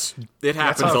group? Yes, it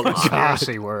happens That's how a lot.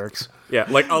 conspiracy works. Yeah,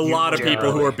 like a lot of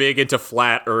people who are big into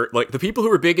flat Earth, like the people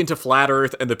who are big into flat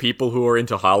Earth and the people who are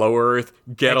into hollow Earth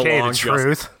get AKA along the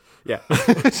truth. Yeah.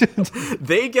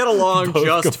 They get along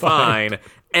just fine.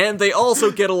 And they also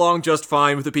get along just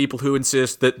fine with the people who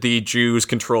insist that the Jews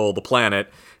control the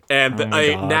planet. And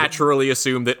I naturally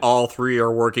assume that all three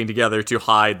are working together to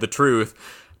hide the truth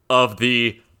of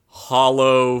the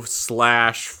hollow/flat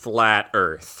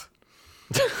Earth.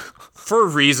 For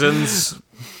reasons.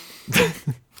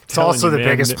 It's also the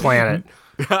biggest planet.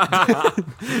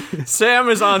 Sam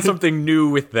is on something new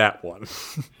with that one.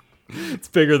 It's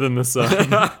bigger than the sun.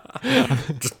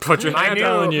 Just put your hand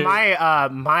on you.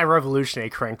 My revolutionary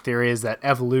crank theory is that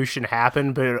evolution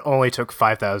happened, but it only took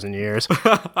 5,000 years.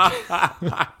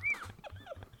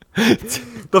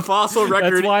 The fossil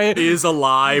record is a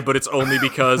lie, but it's only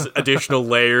because additional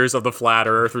layers of the flat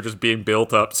Earth were just being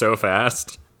built up so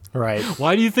fast. Right.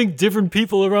 Why do you think different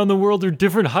people around the world are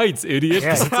different heights, idiot?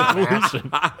 Yeah. It's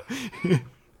evolution.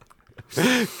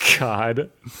 God.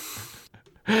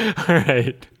 All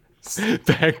right.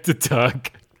 Back to Doug.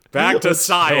 Back to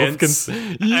science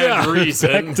and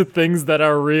reason. Back to things that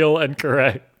are real and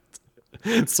correct.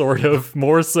 Sort of.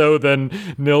 More so than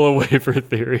nil wafer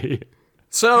theory.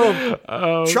 So,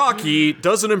 Chalky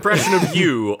does an impression of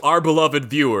you, our beloved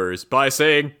viewers, by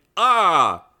saying,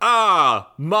 my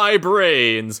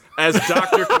brains, as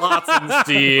Dr.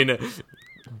 Klotzenstein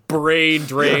brain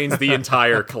drains the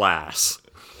entire class.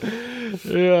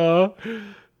 Yeah.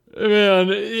 Man,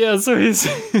 yeah, so he's...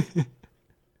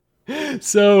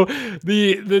 So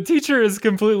the teacher is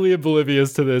completely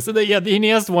oblivious to this. And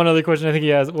he asked one other question. I think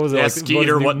he asked, what was it? Yeah, like,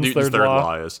 Skeeter, what Newton's third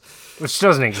law is. Which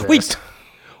doesn't exist. Wait,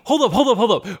 hold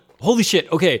up. Holy shit.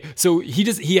 Okay, so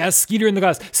he asked Skeeter in the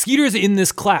class. Skeeter's in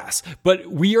this class, but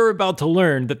we are about to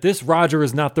learn that this Roger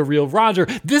is not the real Roger.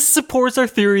 This supports our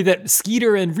theory that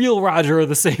Skeeter and real Roger are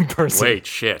the same person. Wait,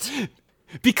 shit.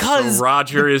 Because so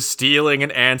Roger is stealing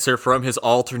an answer from his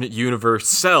alternate universe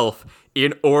self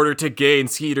in order to gain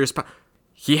Skeeter's power.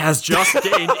 He has just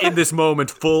gained in this moment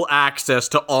full access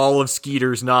to all of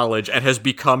Skeeter's knowledge and has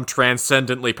become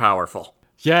transcendently powerful.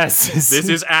 Yes. This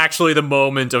is actually the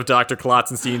moment of Dr.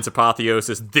 Klotzenstein's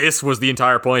apotheosis. This was the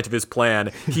entire point of his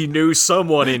plan. He knew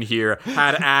someone in here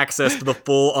had access to the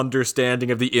full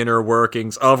understanding of the inner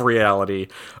workings of reality,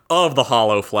 of the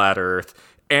hollow flat Earth,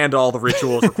 and all the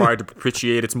rituals required to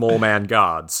propitiate its mole man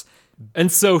gods.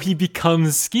 And so he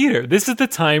becomes Skeeter. This is the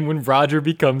time when Roger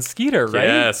becomes Skeeter, right?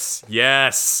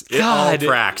 Yes. It all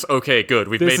tracks. Okay, good.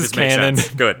 We've made this make sense.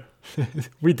 Good.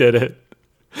 We did it.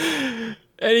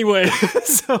 Anyway,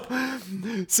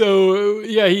 so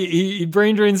yeah, he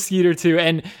brain drains Skeeter too,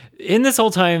 and in this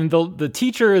whole time, the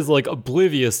teacher is like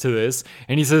oblivious to this,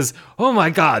 and he says, "Oh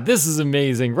my God, this is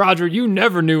amazing, Roger! You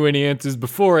never knew any answers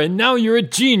before, and now you're a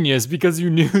genius because you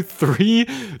knew three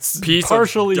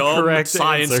partially correct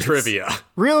science answers." Trivia.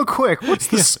 Real quick, what's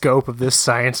the scope of this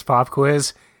science pop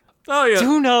quiz? Oh yeah,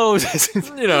 who knows?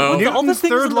 You know, Newton's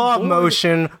third law of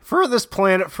motion, furthest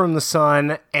planet from the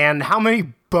sun, and how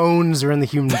many bones are in the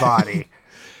human body.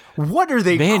 What are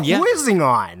they quizzing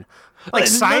on? Like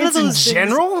science in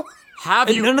general?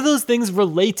 None of those things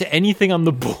relate to anything on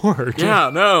the board. Yeah,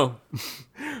 no.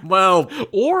 Well,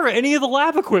 or any of the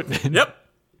lab equipment. Yep.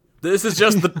 This is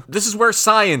just this is where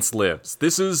science lives.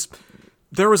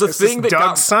 There was a thing that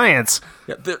got science.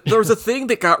 Yeah, there was a thing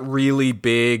that got really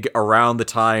big around the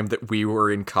time that we were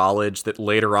in college that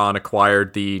later on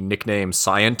acquired the nickname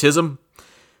scientism.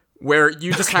 Where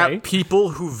you just have people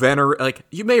who venerate, like,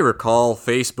 you may recall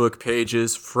Facebook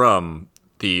pages from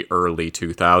the early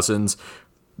 2000s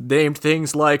named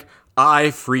things like, I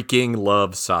freaking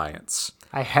love science.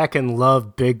 I heckin'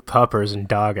 love big puppers and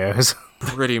doggos.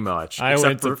 Pretty much. I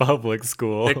went to public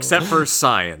school. Except for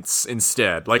science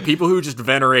instead. Like, people who just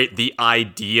venerate the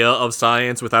idea of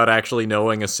science without actually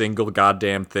knowing a single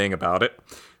goddamn thing about it.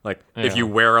 Like, if you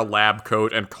wear a lab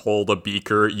coat and hold a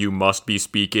beaker, you must be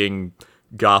speaking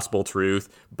gospel truth.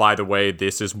 By the way,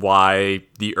 this is why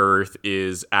the Earth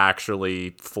is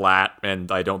actually flat,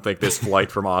 and I don't think this flight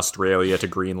from Australia to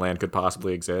Greenland could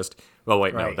possibly exist. Well,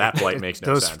 wait, no, that flight makes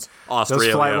no sense. Australia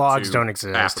those flight logs to don't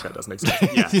exist. Africa doesn't exist.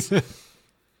 Yes.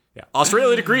 Yeah.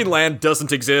 Australia to Greenland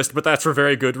doesn't exist, but that's for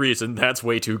very good reason. That's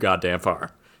way too goddamn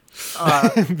far.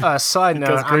 Side note,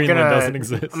 Because I'm Greenland gonna doesn't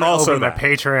exist. I'm gonna Also open my that.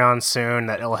 Patreon soon.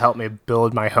 That'll help me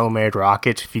build my homemade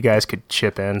rocket. If you guys could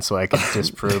chip in, so I could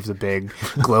disprove the big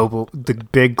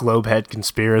globe head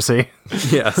conspiracy.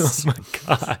 Yes. Oh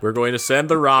my God. We're going to send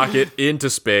the rocket into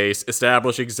space,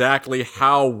 establish exactly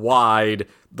how wide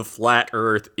the flat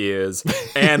Earth is,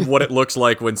 and what it looks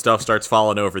like when stuff starts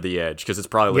falling over the edge, because it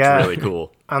probably looks really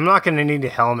cool. I'm not gonna need a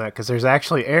helmet because there's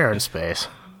actually air in space.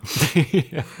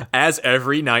 As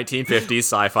every 1950s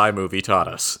sci-fi movie taught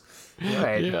us.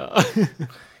 Right. Yeah.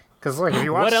 Because look, if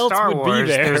you watch What else Star would be Wars,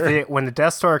 there? when the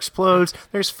Death Star explodes,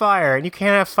 there's fire, and you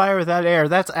can't have fire without air.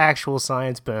 That's actual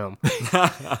science. Boom.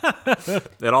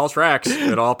 It all tracks.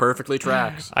 It all perfectly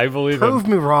tracks. I believe Prove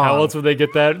him. me wrong. How else would they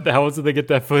get that? How else would they get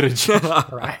that footage?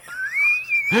 Right.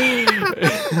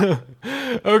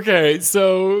 Okay,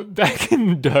 so back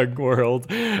in Doug world,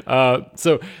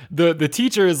 so the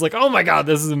teacher is like, "Oh my God,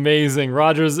 this is amazing!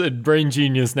 Roger's a brain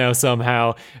genius now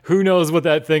somehow. Who knows what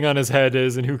that thing on his head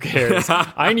is, and who cares?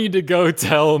 I need to go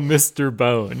tell Mr.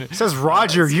 Bone." It says,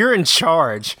 Roger, you're in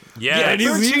charge. Yeah, and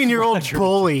he's- 13-year-old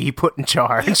bully he put in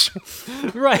charge.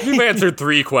 Right? you've answered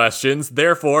 3 questions.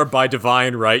 Therefore, by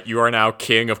divine right, you are now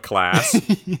king of class.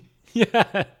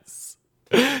 Yes.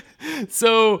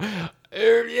 So,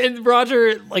 and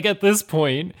Roger, like at this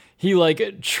point, he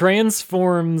like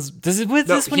transforms. Does it? No,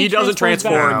 This when he doesn't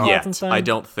transforms back transform to yet. Klotzenstein? I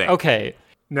don't think. Okay.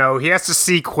 No, he has to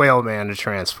see Quailman to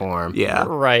transform. Yeah.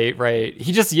 Right.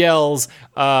 He just yells,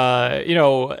 now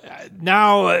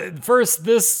first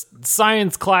this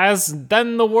science class,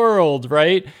 then the world,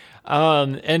 right?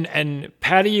 And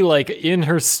Patty, like in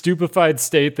her stupefied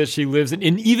state that she lives in,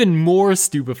 an even more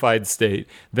stupefied state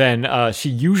than she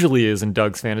usually is in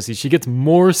Doug's fantasy, she gets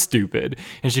more stupid,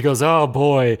 and she goes, "Oh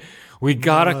boy, we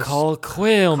gotta call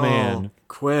Quailman."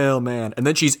 Quailman. And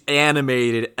then she's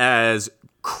animated as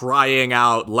crying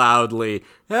out loudly,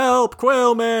 "Help,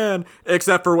 Quailman!"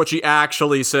 Except for what she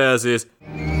actually says is,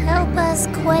 Help us,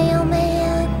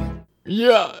 Quailman.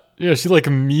 Yeah, she like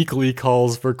meekly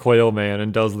calls for Quailman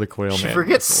and does the Quailman. She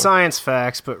forgets science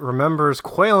facts, but remembers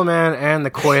Quailman and the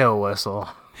quail whistle.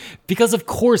 Because, of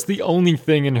course, the only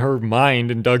thing in her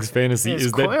mind in Doug's fantasy It's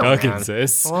is that Doug Quailman.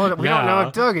 exists. Well, we don't know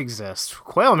if Doug exists.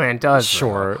 Quailman does. though.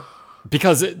 Sure.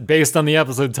 Because based on the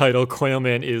episode title,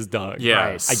 Quailman is Doug.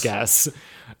 Yes. I guess.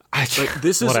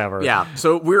 this is whatever. Yeah.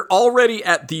 So we're already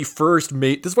at the first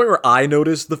this is where I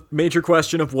noticed the major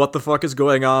question of what the fuck is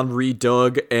going on, re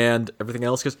Doug and everything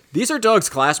else, because these are Doug's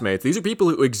classmates. These are people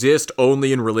who exist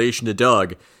only in relation to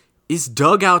Doug. Is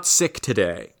Doug out sick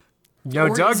today? No,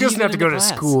 Or Doug is he doesn't even have to in go the to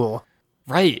class? school.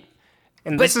 Right.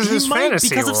 And But this is he his might, fantasy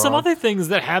because of some world. other things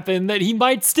that happen, that he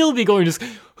might still be going to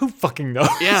who fucking knows?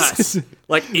 Yes.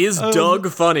 Like, is Doug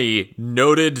Funny,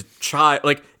 noted child,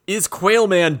 like, is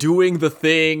Quailman doing the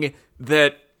thing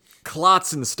that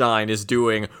Klotzenstein is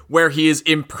doing, where he is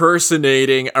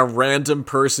impersonating a random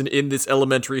person in this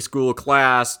elementary school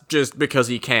class just because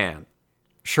he can?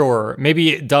 Sure.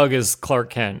 Maybe Doug is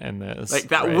Clark Kent in this. Like,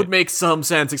 that right? would make some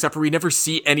sense, except for we never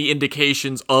see any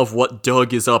indications of what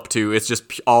Doug is up to. It's just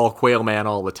all Quailman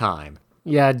all the time.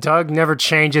 Yeah, Doug never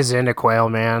changes into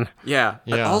Quailman. Yeah.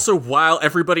 And Yeah. also, while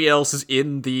everybody else is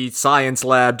in the science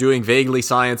lab doing vaguely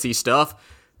sciencey stuff,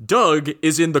 Doug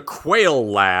is in the Quail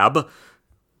lab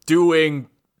doing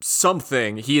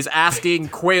something. He is asking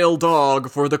Quail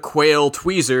Dog for the Quail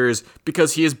tweezers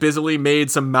because he has busily made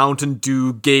some Mountain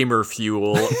Dew gamer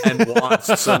fuel and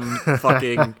wants some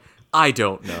fucking... I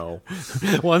don't know.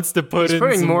 Wants to put in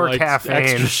putting some, more like, caffeine.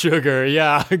 extra sugar.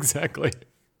 Yeah, exactly.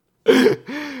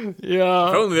 Yeah.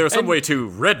 If only there was some way to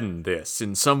redden this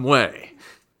in some way.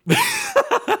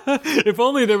 If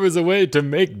only there was a way to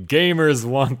make gamers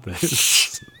want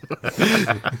this.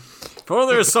 If only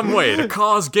there was some way to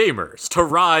cause gamers to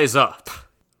rise up.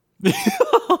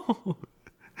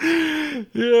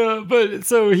 Yeah, but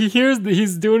so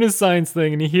he's doing his science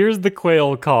thing, and he hears the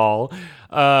quail call,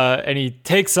 and he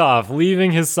takes off,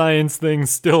 leaving his science thing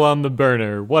still on the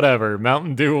burner. Whatever,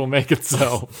 Mountain Dew will make it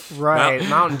so. Right,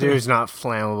 Mountain Dew's not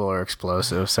flammable or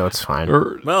explosive, so it's fine.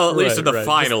 Well, at least in the Right.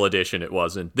 final edition it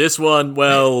wasn't. This one,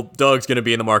 well, Doug's going to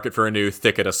be in the market for a new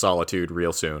Thicket of Solitude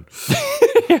real soon.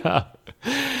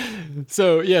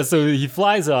 So he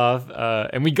flies off,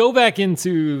 and we go back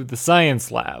into the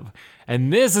science lab.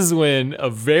 And this is when a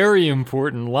very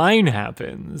important line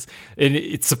happens. And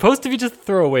it's supposed to be just a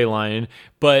throwaway line,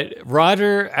 but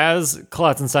Roger, as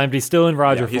Klotzenstein, but he's still in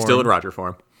Roger form. He's still in Roger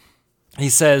form. He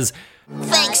says,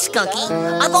 Thanks, Skunky.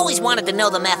 I've always wanted to know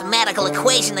the mathematical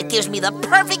equation that gives me the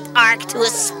perfect arc to a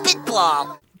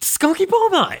spitball. Skunky Ball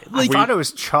Night. I thought it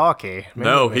was chalky. Maybe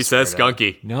No, I he says misheard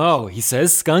it. Skunky. No, he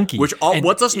says Skunky. Which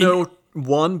lets us know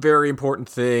one very important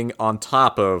thing on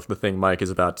top of the thing Mike is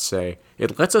about to say.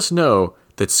 It lets us know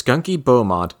that Skunky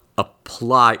Beaumont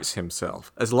applies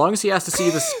himself. As long as he has to see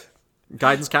this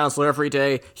guidance counselor every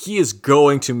day, he is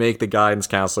going to make the guidance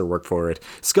counselor work for it.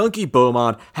 Skunky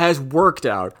Beaumont has worked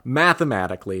out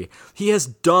mathematically. He has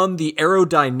done the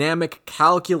aerodynamic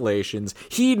calculations.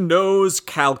 He knows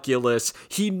calculus.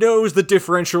 He knows the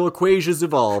differential equations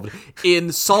involved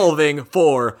in solving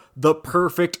for the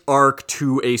perfect arc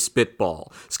to a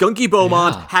spitball. Skunky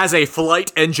Beaumont has a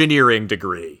flight engineering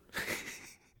degree.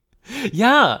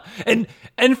 Yeah,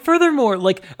 and furthermore,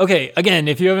 like, okay, again,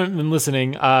 if you haven't been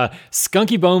listening,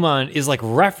 Skunky Beaumont is like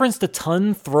referenced a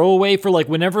ton throwaway for like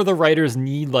whenever the writers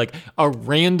need like a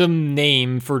random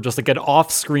name for just like an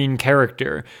off-screen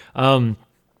character.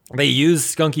 They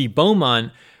use Skunky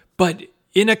Beaumont, but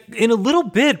in a little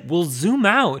bit we'll zoom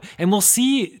out and we'll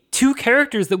see two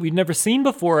characters that we've never seen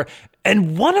before,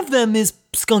 and one of them is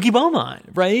Skunky Beaumont,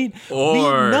 right? Or we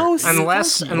know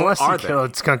unless he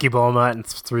killed Skunky Beaumont and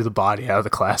threw the body out of the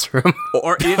classroom.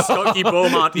 Or if Skunky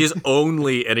Beaumont is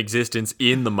only an existence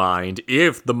in the mind,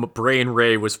 if the brain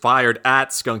ray was fired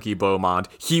at Skunky Beaumont,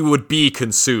 he would be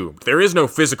consumed. There is no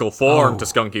physical form to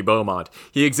Skunky Beaumont.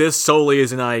 He exists solely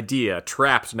as an idea,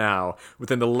 trapped now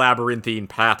within the labyrinthine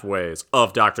pathways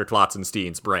of Dr.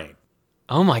 Klotzenstein's brain.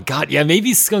 Oh my god, yeah,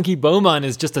 maybe Skunky Beaumont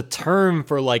is just a term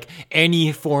for like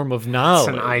any form of knowledge.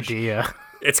 It's an idea.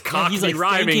 It's Cockney like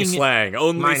rhyming slang,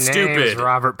 only My stupid. name is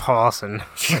Robert Paulson.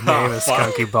 My name is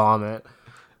Skunky Beaumont.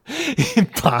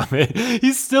 Beaumont.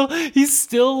 He's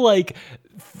still like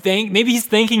maybe he's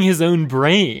thanking his own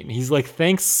brain. He's like,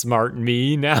 thanks, smart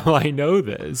me. Now I know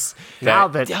this. Now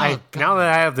that I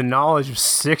have the knowledge of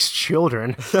 6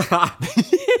 children.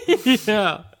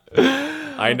 Yeah.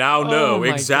 I now know my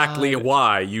exactly God.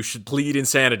 why you should plead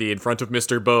insanity in front of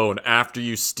Mr. Bone after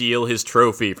you steal his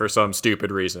trophy for some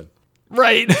stupid reason.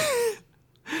 Right.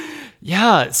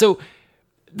 Yeah. So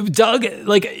Doug,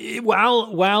 like,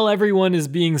 while everyone is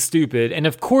being stupid, and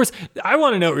of course, I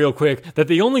want to note real quick that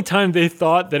the only time they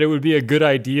thought that it would be a good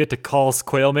idea to call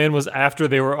Quailman was after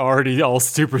they were already all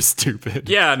super stupid.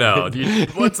 Yeah, no.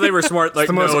 Once they were smart, like, It's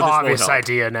the most no, this won't obvious help.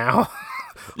 idea now.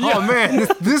 Oh man,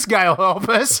 this guy will help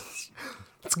us.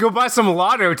 Let's go buy some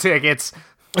lotto tickets.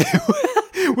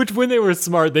 Which, when they were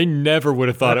smart, they never would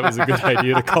have thought it was a good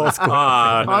idea to call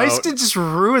Quailman. Oh, he's to just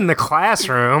ruin the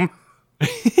classroom.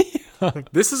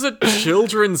 This is a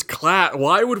children's class.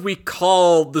 Why would we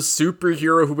call the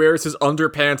superhero who wears his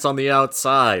underpants on the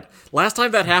outside? Last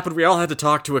time that happened, we all had to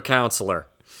talk to a counselor.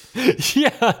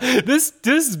 Yeah,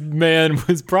 this man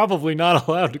was probably not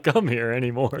allowed to come here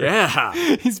anymore. Yeah.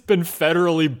 He's been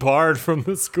federally barred from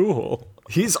the school.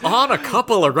 He's on a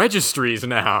couple of registries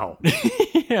now.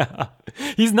 Yeah.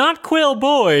 He's not Quail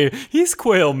Boy, he's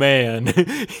Quail Man.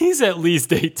 He's at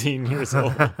least 18 years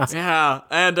old. Yeah,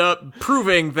 and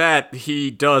proving that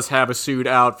he does have a suit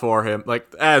out for him.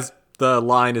 Like, as the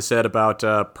line is said about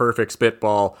perfect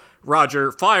spitball,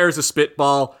 Roger fires a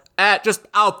spitball at just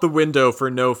out the window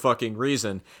for no fucking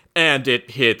reason. And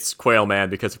it hits Quailman,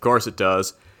 because of course it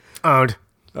does. Owned.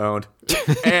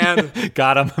 And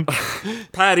Got him.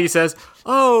 Patty says,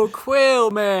 "Oh,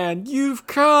 Quailman, you've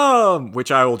come,"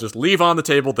 which I will just leave on the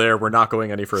table there. We're not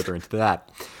going any further into that.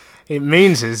 It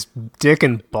means his dick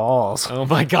and balls. Oh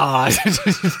my god.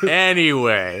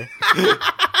 Anyway,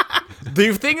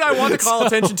 the thing I want to call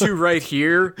attention to right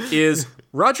here is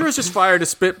Roger has just fired a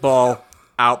spitball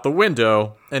out the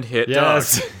window and hit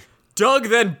Yes. Doug. Doug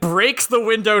then breaks the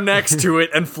window next to it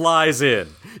and flies in.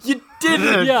 You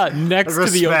didn't. Yeah, next to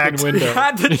the open Respect. window.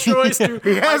 Had the choice to.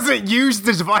 He hasn't used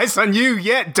the device on you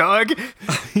yet, Doug.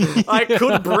 I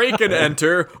could break and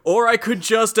enter, or I could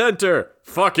just enter.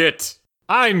 Fuck it.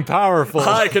 I'm powerful.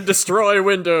 I can destroy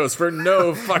windows for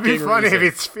no It'd fucking be funny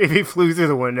reason. if he flew through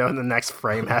the window and the next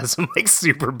frame has him like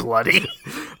super bloody.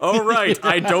 Oh right,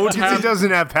 I don't He have.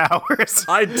 doesn't have powers.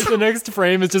 The next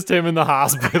frame is just him in the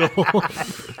hospital.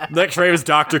 Next frame is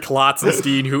Dr.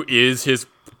 Klotzenstein, who is his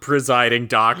presiding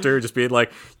doctor, just being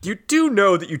like, "You do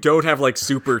know that you don't have like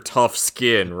super tough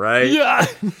skin, right?" Yeah.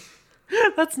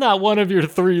 That's not one of your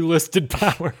 3 listed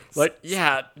powers. Like,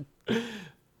 yeah.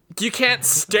 You can't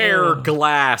stare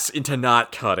glass into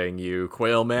not cutting you,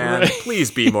 Quailman. Right. Please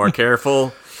be more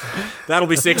careful. That'll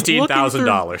be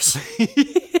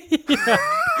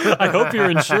 $16,000. I hope you're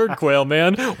insured,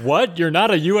 Quailman. What? You're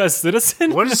not a U.S.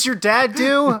 citizen? What does your dad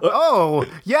do? Oh,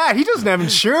 yeah, he doesn't have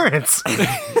insurance.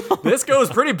 This goes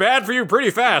pretty bad for you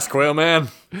pretty fast, Quailman.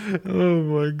 Oh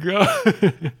my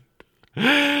god.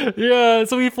 Yeah,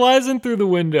 so he flies in through the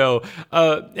window.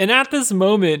 And at this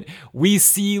moment, we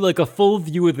see like a full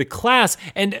view of the class.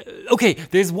 And okay,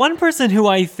 there's one person who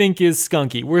I think is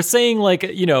Skunky. We're saying like,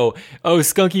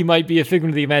 Skunky might be a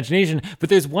figment of the imagination, but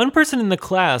there's one person in the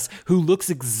class who looks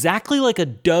exactly like a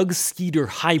Doug Skeeter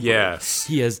hybrid. Yes.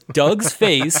 He has Doug's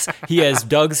face, he has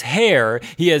Doug's hair,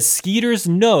 he has Skeeter's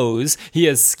nose, he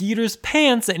has Skeeter's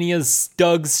pants, and he has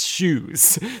Doug's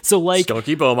shoes. So like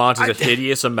Skunky Beaumont is a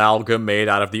hideous amalgam made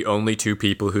out of the only two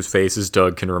people whose faces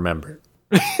Doug can remember.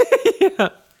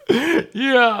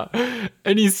 Yeah,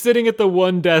 and he's sitting at the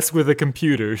one desk with a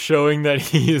computer, showing that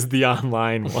he is the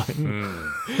online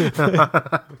one.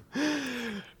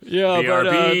 Yeah,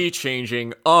 BRB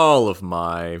changing all of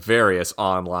my various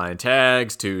online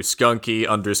tags to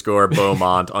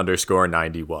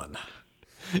Skunky_Beaumont_91.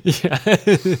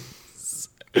 Yes.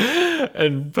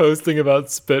 And posting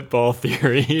about Spitball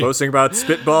Theory. Posting about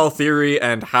Spitball Theory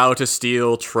and how to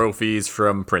steal trophies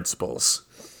from principals.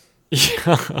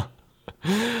 Yeah.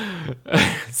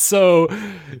 So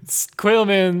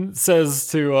Quailman says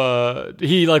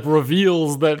he like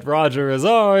reveals that Roger is,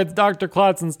 it's Dr.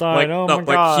 Klotzenstein. My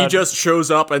God. He just shows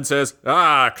up and says,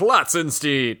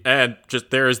 Klotzenstein. And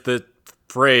just there's the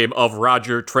frame of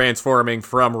Roger transforming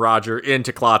from Roger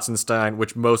into Klotzenstein,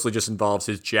 which mostly just involves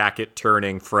his jacket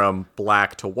turning from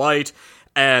black to white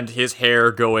and his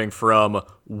hair going from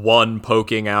one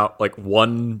poking out, like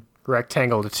one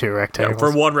rectangle to two rectangles.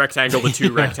 From one rectangle to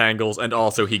two rectangles, and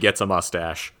also he gets a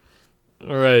mustache.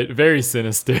 All right, very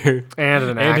sinister. And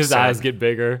an accent. His eyes get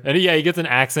bigger. And he gets an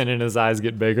accent and his eyes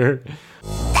get bigger.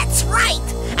 That's right!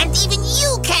 And even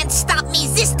you can't stop me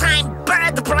this time,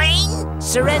 bird brain!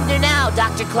 Surrender now,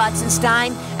 Dr.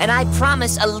 Klotzenstein, and I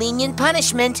promise a lenient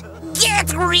punishment.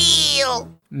 Get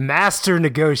real! Master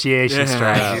negotiation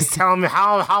strategies. Tell me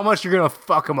how much you're gonna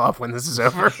fuck him up when this is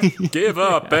over. Give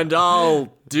up, and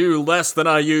I'll do less than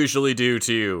I usually do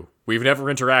to you. We've never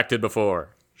interacted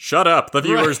before. Shut up. The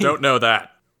viewers don't know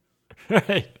that.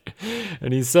 Right.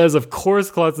 And he says, of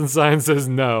course, Klotzenstein says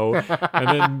no. And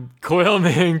then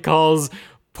Quailman calls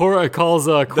Quail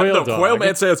Dog.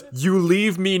 Quailman says, you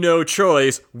leave me no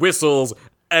choice, whistles,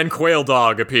 and Quail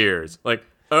Dog appears. Like,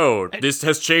 this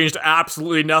has changed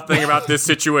absolutely nothing about this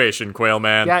situation,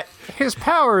 Quailman. Yeah, his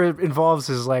power involves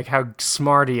how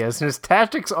smart he is, and his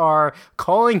tactics are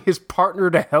calling his partner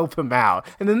to help him out,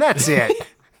 and then that's it.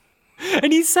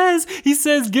 And he says,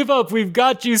 give up, we've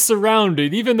got you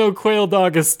surrounded, even though Quail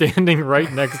Dog is standing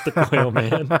right next to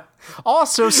Quailman.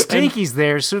 Also, Stinky's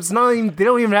there, so it's not even, they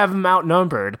don't even have him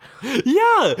outnumbered.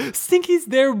 Yeah, Stinky's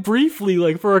there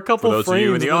briefly, for a couple frames. For those of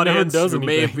you in the audience who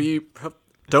anything.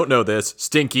 don't know this,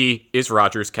 Stinky is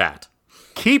Roger's cat.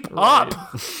 Keep up!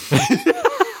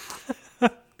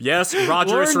 Yes,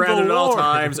 Roger is surrounded at all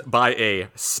times by a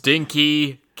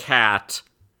stinky cat.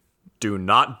 Do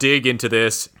not dig into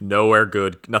this.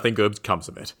 Nothing good comes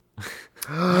of it.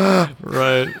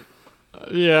 Right.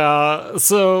 Yeah,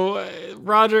 so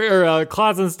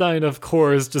Klotzenstein, of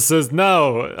course, just says,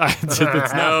 no, it's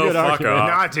not no, good fuck argument. off.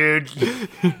 Nah, dude.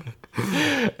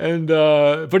 And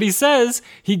but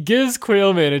he gives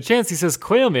Quailman a chance. He says,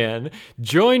 Quailman,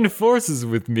 join forces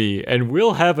with me and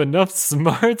we'll have enough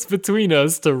smarts between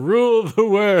us to rule the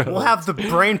world. We'll have the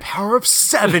brain power of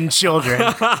 7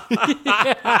 children.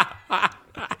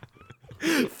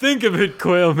 Think of it,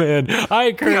 Quailman.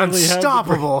 I currently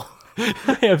unstoppable.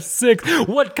 I have 6.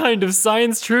 What kind of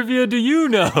science trivia do you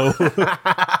know?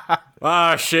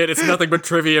 Shit, it's nothing but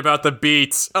trivia about the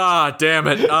beats. Damn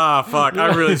it. Fuck,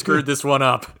 I really screwed this one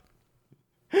up.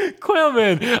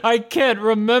 Quailman, I can't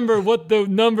remember what the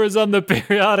numbers on the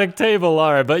periodic table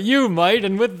are, but you might,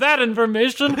 and with that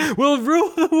information, we'll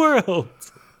rule the world.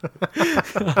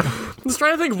 I was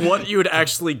trying to think what you would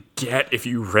actually get if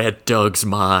you read Doug's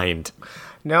mind.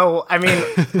 No, I mean,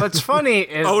 what's funny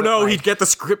is... he'd get the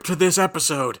script to this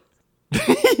episode.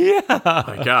 Yeah. Oh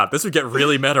my God, this would get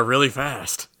really meta really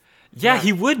fast. Yeah,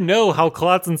 he would know how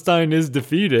Klotzenstein is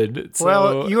defeated. So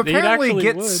well, you apparently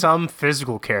get would. some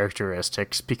physical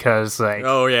characteristics because,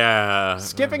 oh yeah,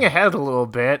 skipping ahead a little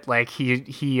bit, the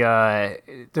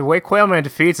way Quailman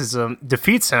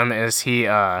defeats him is he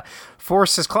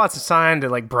forces Klotzenstein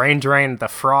to brain drain the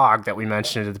frog that we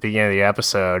mentioned at the beginning of the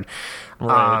episode.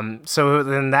 Right. So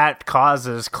then that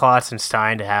causes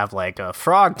Klotzenstein to have a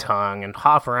frog tongue and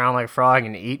hop around like a frog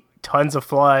and eat tons of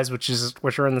flies, which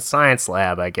are in the science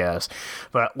lab, I guess.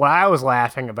 But what I was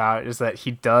laughing about is that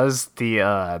he does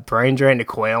the brain drain to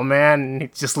Quailman, and he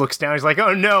just looks down. He's like,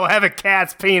 "Oh no, I have a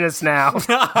cat's penis now."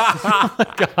 Oh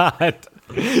my God.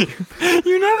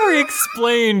 You never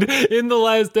explained in the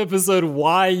last episode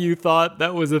why you thought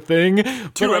that was a thing.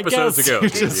 2 episodes ago.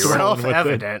 It's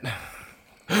self-evident.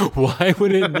 Why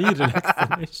would it need an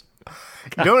explanation?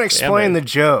 Don't explain the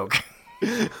joke.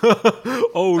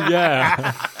 Oh,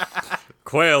 yeah.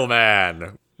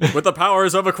 Quailman, with the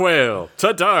powers of a quail,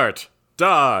 to dart,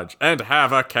 dodge, and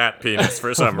have a cat penis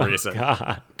for some reason.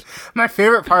 God. My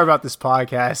favorite part about this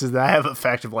podcast is that I have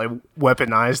effectively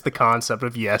weaponized the concept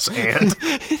of yes and.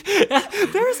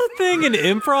 There's a thing in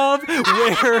improv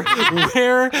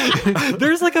where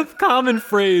there's like a common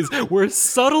phrase where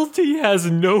subtlety has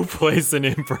no place in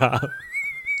improv.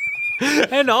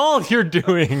 And all you're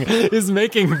doing is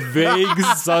making vague,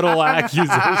 subtle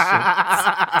accusations.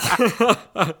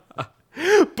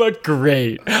 But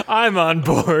great. I'm on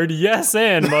board. Yes,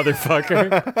 and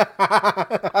motherfucker.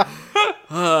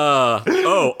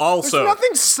 Also, There's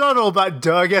nothing subtle about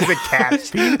Doug as a cat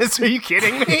penis. Are you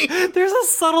kidding me? There's a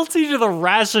subtlety to the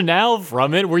rationale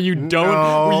from it where you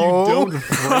don't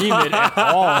frame it at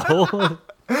all.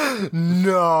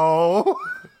 No.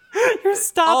 You're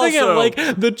stopping at Also- like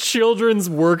the children's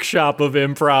workshop of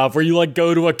improv where you like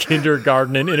go to a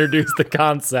kindergarten and introduce the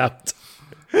concept.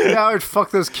 Yeah, I would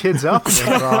fuck those kids up.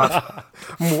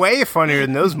 I'm way funnier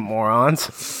than those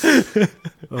morons.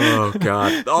 oh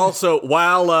god. Also,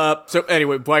 so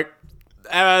anyway, like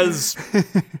as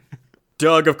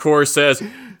Doug of course says,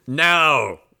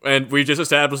 now, and we just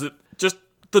established that just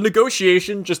the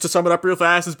negotiation, just to sum it up real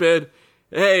fast, has been,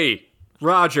 hey,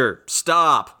 Roger,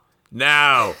 stop.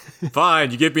 Now.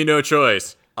 Fine, you give me no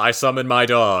choice. I summon my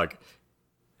dog.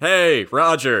 Hey,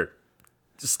 Roger,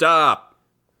 stop.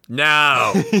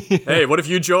 Now. Hey, what if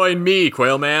you join me,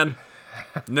 Quailman?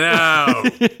 Now.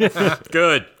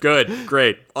 Good,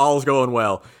 great. All's going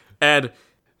well. And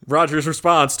Roger's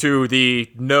response to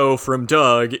the no from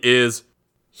Doug is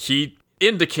he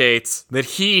indicates that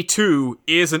he, too,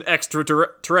 is an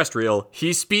extraterrestrial.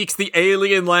 He speaks the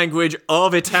alien language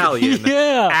of Italian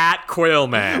at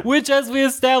Quailman. Which, as we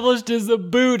established, is a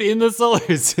boot in the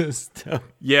solar system.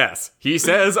 Yes, he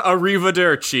says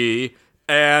arrivederci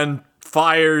and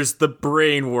fires the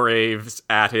brain waves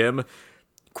at him.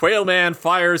 Quailman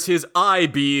fires his eye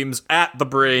beams at the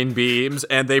brain beams,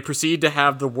 and they proceed to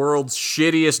have the world's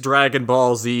shittiest Dragon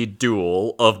Ball Z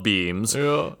duel of beams,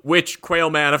 which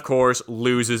Quailman, of course,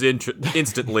 loses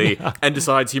instantly and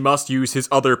decides he must use his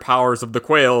other powers of the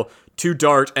quail to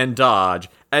dart and dodge,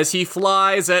 as he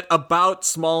flies at about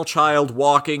small child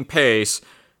walking pace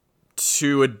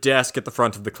to a desk at the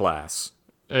front of the class.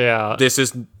 Yeah.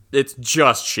 It's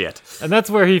just shit. And that's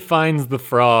where he finds the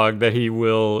frog that he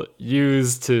will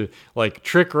use to, like,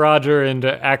 trick Roger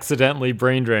into accidentally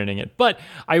brain draining it. But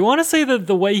I want to say that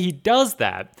the way he does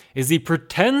that is he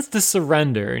pretends to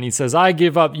surrender, and he says, I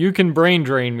give up, you can brain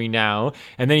drain me now.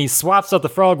 And then he swaps out the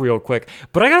frog real quick.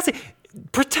 But I gotta say,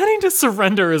 pretending to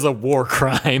surrender is a war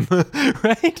crime,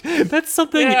 right? That's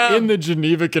something in the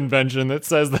Geneva Convention that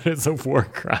says that it's a war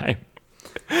crime.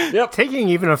 Yep. Taking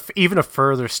even a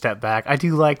further step back, I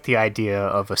do like the idea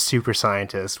of a super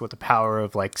scientist with the power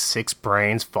of like 6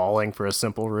 brains falling for a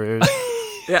simple ruse.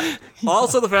 Yeah.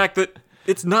 Also the fact that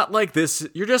it's not like this,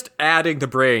 you're just adding the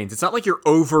brains. It's not like you're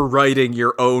overwriting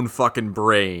your own fucking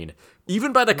brain.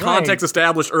 Even by the context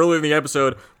established earlier in the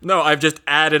episode, no, I've just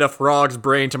added a frog's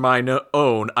brain to my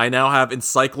own. I now have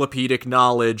encyclopedic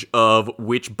knowledge of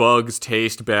which bugs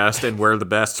taste best and where the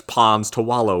best ponds to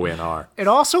wallow in are. It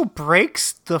also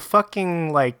breaks the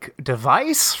fucking, like,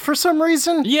 device for some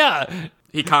reason. Yeah.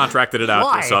 He contracted it out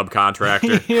Why? to a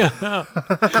subcontractor.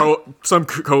 Some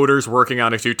coders working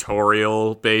on a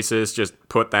tutorial basis just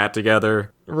put that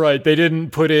together. Right, they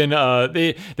didn't put in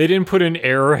they didn't put in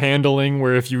error handling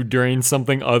where if you drain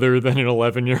something other than an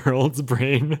 11-year-old's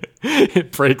brain,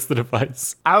 it breaks the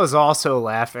device. I was also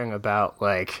laughing about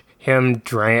like him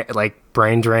brain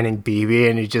draining BB,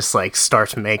 and he just like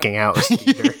starts making out with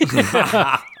Skeeter.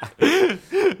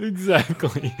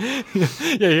 Exactly.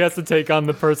 Yeah, he has to take on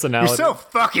the personality. You're so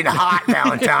fucking hot,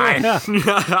 Valentine.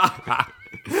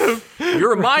 You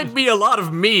remind me a lot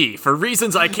of me for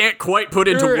reasons I can't quite put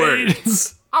into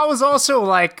words. I was also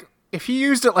like, if he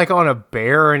used it like on a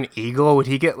bear or an eagle, would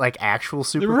he get like actual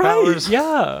superpowers?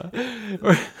 Right,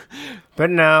 yeah. But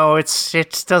no,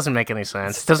 it doesn't make any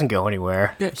sense. It doesn't go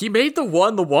anywhere. Yeah, he made the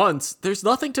once. There's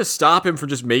nothing to stop him from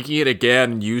just making it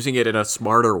again and using it in a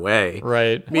smarter way.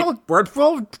 Right. Well,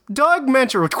 Doug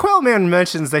Quailman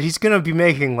mentions that he's going to be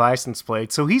making license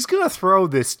plates, so he's going to throw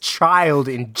this child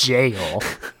in jail.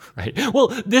 Right.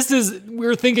 Well,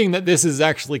 we're thinking that this is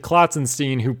actually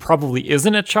Klotzenstein, who probably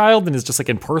isn't a child and is just like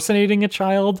impersonating a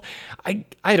child.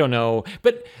 I don't know.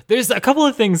 But there's a couple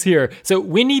of things here. So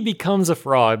when he becomes a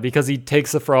frog, because he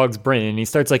takes the frog's brain and he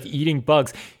starts like eating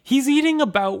bugs, he's eating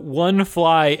about one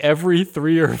fly every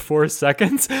 3 or 4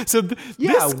 seconds. So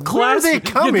this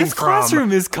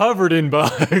classroom is covered in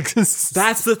bugs.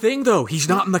 That's the thing, though. He's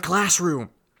not in the classroom.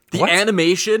 The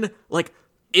animation, like...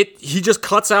 he just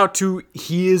cuts out to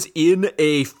he is in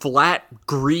a flat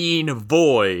green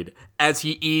void as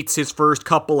he eats his first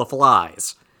couple of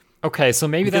flies. Okay, so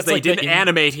maybe because that's they didn't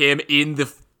animate him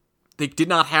they did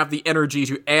not have the energy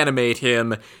to animate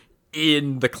him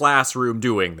in the classroom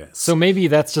doing this. So maybe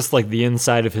that's just like the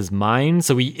inside of his mind.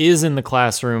 So he is in the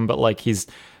classroom, but like he's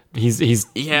like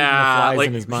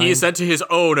in his mind. He is sent to his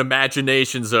own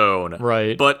imagination zone,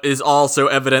 right? But is also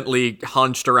evidently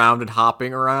hunched around and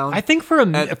hopping around. I think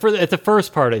at the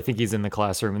first part, I think he's in the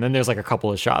classroom, and then there's like a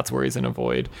couple of shots where he's in a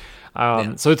void.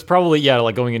 So it's probably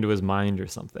like going into his mind or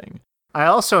something. I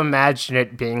also imagine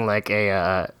it being like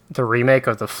the remake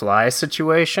of the Fly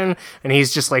situation, and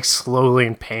he's just like slowly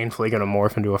and painfully going to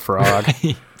morph into a frog.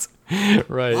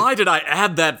 Right. Why did I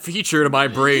add that feature to my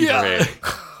brain drain?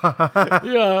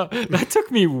 Yeah, that took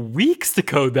me weeks to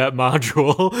code that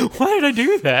module. Why did I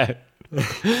do that?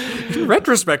 In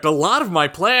retrospect, a lot of my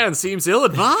plan seems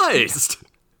ill-advised.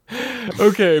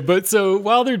 Okay, but so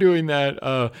while they're doing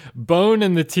that, Bone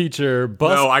and the teacher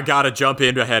bust... No, I gotta jump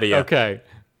in ahead of you. Okay.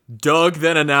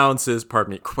 Quailman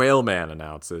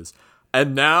announces,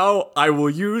 and now I will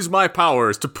use my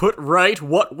powers to put right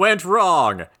what went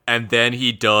wrong. And then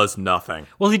he does nothing.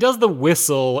 Well, he does the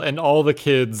whistle, and all the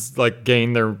kids, like,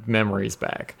 gain their memories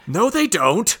back. No, they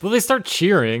don't. Well, they start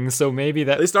cheering, so maybe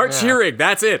that... They start cheering,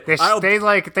 that's it. They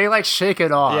shake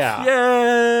it off. Yeah.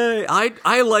 Yay!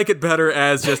 I like it better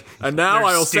as just, and now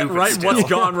I will set right what's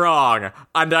gone wrong.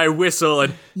 And I whistle,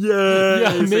 and yay!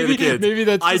 Yeah, maybe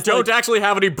that's I don't actually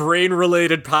have any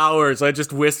brain-related powers. I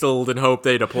just whistled and hoped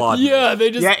they'd applaud me. Yeah,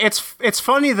 they just... Yeah, it's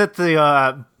funny that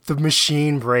the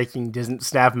machine breaking doesn't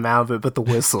snap him out of it, but the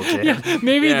whistle did.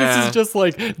 This is just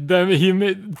like them.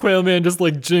 Quailman just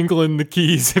like jingling the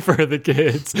keys for the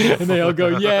kids, and they all go,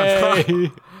 "Yay!"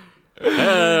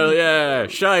 Hell yeah,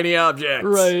 shiny objects.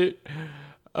 Right.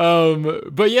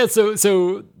 But yeah,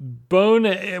 so Bone,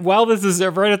 while this is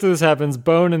right after this happens,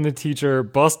 Bone and the teacher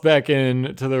bust back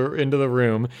into the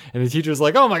room, and the teacher's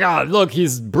like, "Oh my God, look,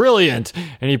 he's brilliant!"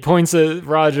 And he points at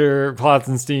Roger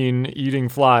Klotzenstein eating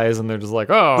flies, and they're just like,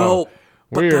 "Oh, well,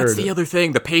 but weird." That's the other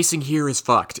thing. The pacing here is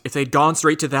fucked. If they'd gone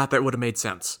straight to that would have made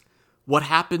sense. What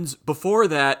happens before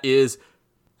that is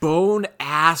Bone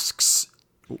asks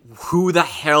who the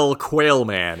hell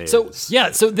Quailman is. So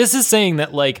this is saying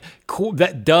that like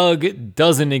that Doug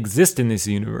doesn't exist in this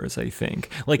universe, I think.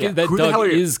 Like that Doug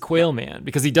is Quailman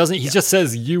because he doesn't. He just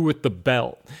says "you with the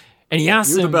belt," and he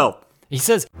asks him. The belt. He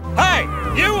says, "Hey,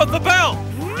 you with the belt?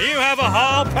 Do you have a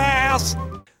hall pass?"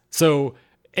 So.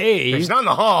 He's not in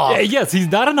the hall. Yes, he's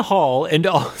not in the hall, and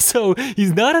also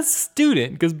he's not a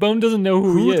student because Bone doesn't know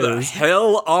who he is. Who the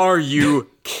hell are you,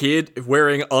 kid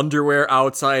wearing underwear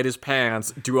outside his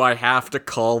pants? Do I have to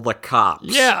call the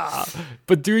cops? Yeah,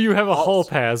 but do you have a hall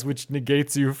pass, which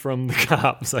negates you from the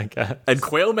cops, I guess? And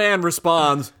Quailman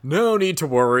responds, "No need to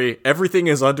worry, everything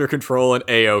is under control and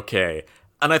A-OK."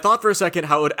 And I thought for a second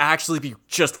how it would actually be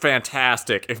just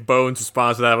fantastic if Bone's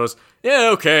response to that was, "Yeah,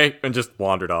 okay," and just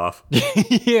wandered off.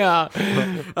 Yeah.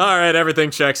 All right, everything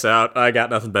checks out. I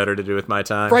got nothing better to do with my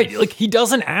time. Right, like he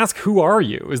doesn't ask, "Who are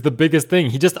you?" is the biggest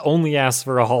thing. He just only asks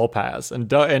for a hall pass. And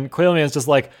Quailman's just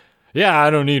like, "Yeah,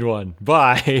 I don't need one.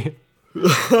 Bye."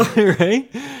 Right?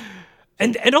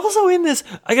 And also in this,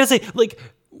 I gotta say, like,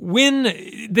 when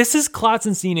this is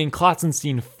Klotzenstein in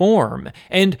Klotzenstein form,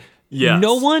 and yes.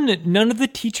 None of the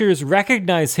teachers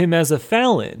recognize him as a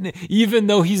felon, even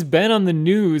though he's been on the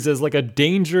news as like a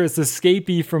dangerous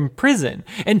escapee from prison.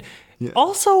 And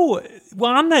also,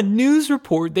 on that news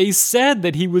report, they said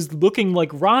that he was looking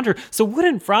like Roger. So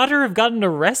wouldn't Roger have gotten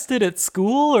arrested at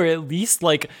school, or at least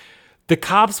like the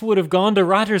cops would have gone to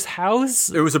Roger's house?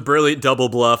 It was a brilliant double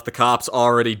bluff. The cops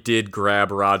already did grab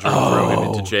Roger and throw him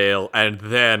into jail, and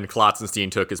then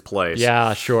Klotzenstein took his place.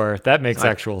 Yeah, sure. That makes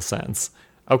actual sense.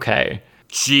 Okay.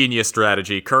 Genius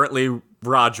strategy. Currently,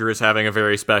 Roger is having a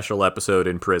very special episode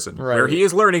in prison, right, where he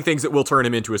is learning things that will turn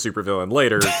him into a supervillain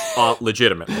later,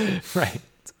 legitimately. Right.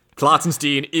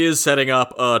 Klotzenstein is setting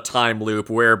up a time loop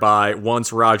whereby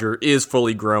once Roger is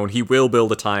fully grown, he will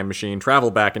build a time machine,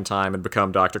 travel back in time, and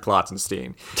become Dr.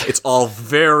 Klotzenstein. It's all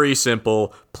very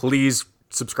simple. Please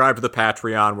subscribe to the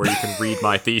Patreon where you can read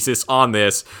my thesis on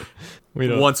this. And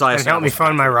help me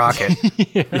fund my rocket.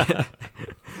 Yeah.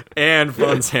 And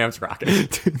Fun Sam's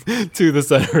rocket. to the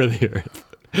center of the Earth.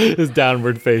 His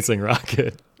downward-facing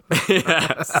rocket.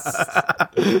 Yes.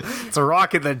 It's a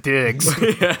rocket that digs.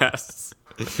 Yes.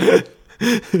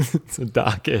 It's a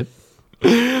docket.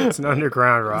 It's an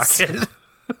underground rocket.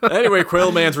 Anyway,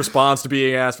 Quailman's response to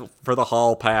being asked for the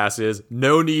hall pass is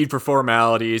no need for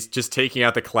formalities, just taking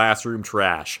out the classroom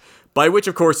trash. By which,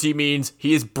 of course, he means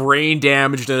he is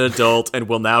brain-damaged an adult and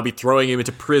will now be throwing him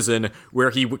into prison where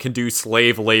he can do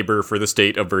slave labor for the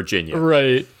state of Virginia.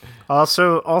 Right.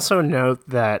 Also note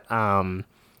that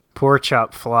Pork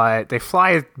Chop fly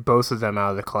both of them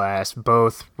out of the class,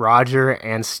 both Roger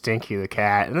and Stinky the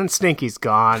cat, and then Stinky's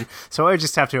gone, so I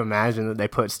just have to imagine that they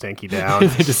put Stinky down.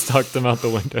 They just tucked him out the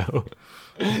window.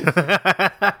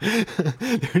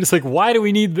 They're just like, why do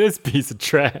we need this piece of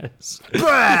trash?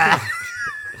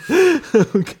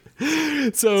 Okay.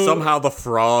 So somehow the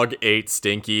frog ate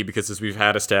Stinky because, as we've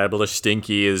had established,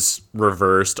 Stinky is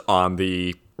reversed on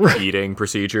the eating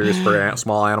procedures for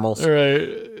small animals. All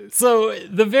right. So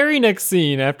the very next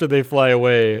scene after they fly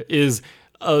away is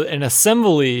an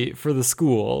assembly for the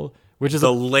school, which is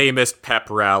the lamest pep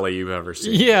rally you've ever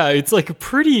seen. Yeah, it's like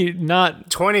pretty not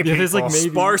 20 people, there's like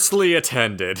maybe, sparsely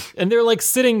attended, and they're like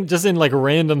sitting just in like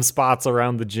random spots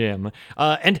around the gym.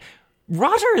 And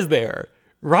Roger is there.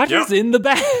 Roger's in the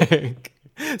back.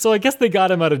 So I guess they got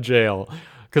him out of jail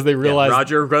because they realized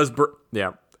Roger was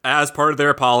as part of their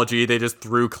apology, they just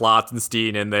threw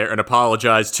Klotzenstein in there and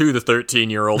apologized to the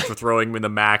 13-year-old for throwing him in the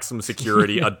maximum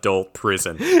security adult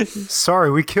prison.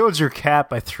 Sorry, we killed your cat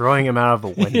by throwing him out of a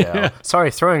window. Yeah.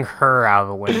 Sorry, throwing her out of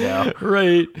a window.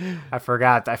 Right. I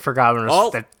forgot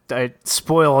when I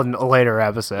spoiled a later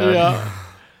episode. Yeah.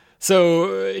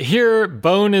 So here,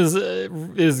 Bone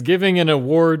is giving an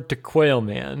award to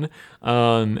Quailman,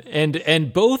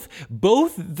 and both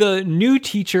the new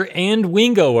teacher and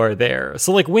Wingo are there.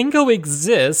 So like Wingo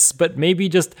exists, but maybe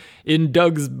just in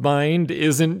Doug's mind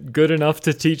isn't good enough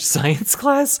to teach science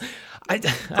class. I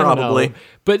Probably. don't know.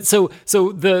 But so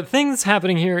the thing that's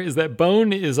happening here is that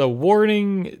Bone is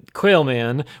awarding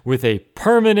Quailman with a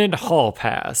permanent hall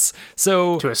pass.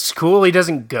 So to a school he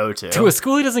doesn't go to.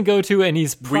 And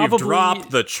he's probably... We've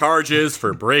dropped the charges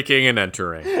for breaking and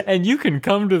entering. And you can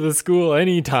come to the school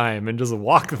anytime and just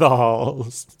walk the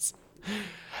halls.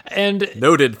 And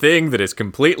noted thing that is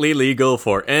completely legal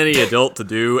for any adult to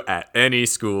do at any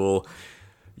school.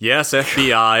 Yes,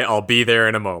 FBI, I'll be there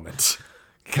in a moment.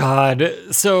 God.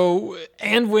 So,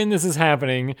 and when this is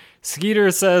happening,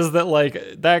 Skeeter says that,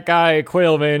 like, that guy,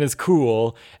 Quailman, is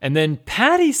cool. And then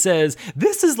Patty says,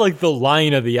 this is, like, the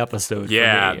line of the episode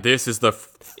for me. This is the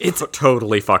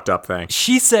totally fucked up thing.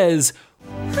 She says,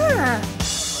 Why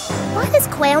does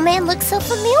Quailman look so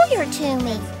familiar to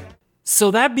me? so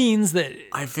that means that...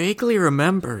 I vaguely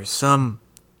remember some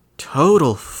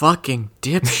total fucking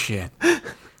dipshit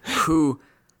who...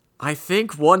 I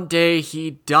think one day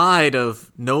he died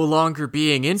of no longer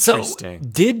being interesting. So,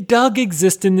 did Doug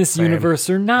exist in this universe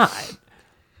or not?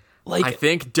 Like, I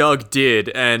think Doug did,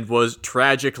 and was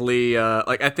tragically,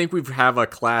 I think we have a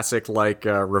classic,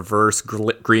 reverse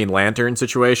Green Lantern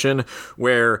situation,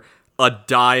 where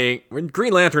when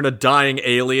Green Lantern, a dying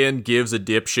alien, gives a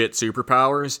dipshit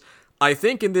superpowers. I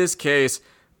think in this case,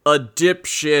 a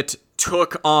dipshit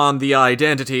took on the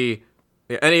identity...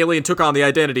 An alien took on the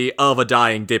identity of a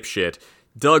dying dipshit.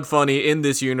 Doug Funny in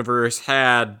this universe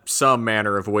had some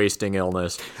manner of wasting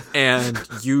illness and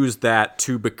used that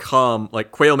to become,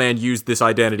 Quailman used this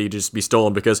identity to just be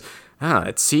stolen because,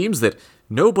 it seems that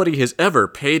nobody has ever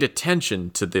paid attention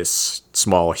to this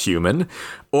small human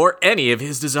or any of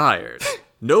his desires.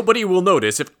 Nobody will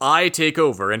notice if I take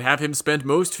over and have him spend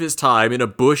most of his time in a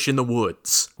bush in the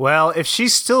woods. Well, if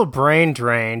she's still brain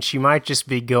drained, she might just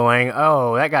be going,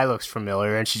 oh, that guy looks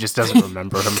familiar, and she just doesn't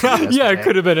remember him. Yeah, it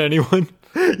could have been anyone.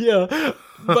 Yeah.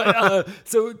 But,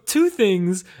 so two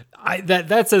things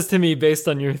that says to me, based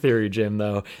on your theory, Jim,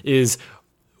 though, is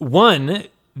one...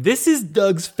 This is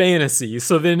Doug's fantasy,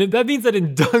 so then that means that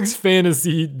in Doug's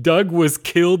fantasy, Doug was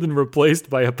killed and replaced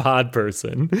by a pod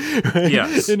person. Right?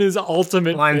 Yes. In his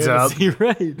ultimate Lines fantasy,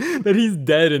 right? That he's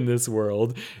dead in this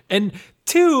world. And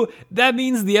two, that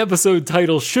means the episode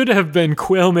title should have been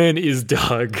Quailman is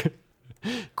Doug.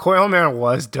 Quailman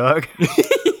was Doug.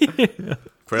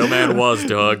 Quailman was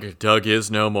Doug. Doug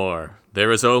is no more.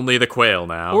 There is only the quail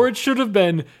now. Or it should have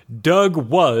been Doug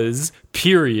was,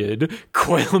 period.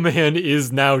 Quailman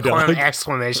is now Doug. Quailman,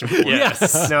 exclamation point.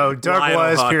 Yes. No, Doug Lionel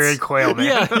was, Hutz. period, Quailman.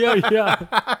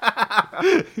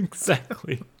 Yeah.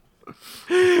 Exactly.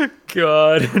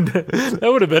 God. That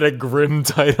would have been a grim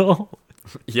title.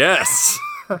 Yes.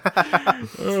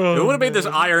 It would have made this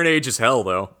Iron Age as hell,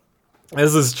 though.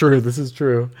 This is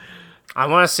true. I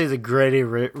want to see the gritty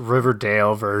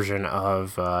Riverdale version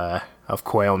of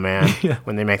Quailman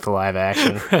when they make the live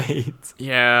action. Right.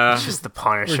 Yeah. It's just the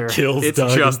Punisher. Kills It's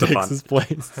Doug just and the takes his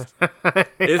place.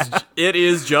 It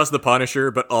is just the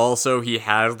Punisher, but also he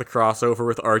has the crossover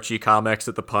with Archie comics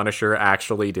that the Punisher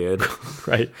actually did.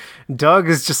 Right. Doug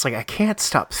is just like, I can't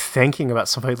stop thinking about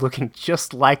somebody looking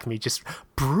just like me, just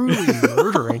brutally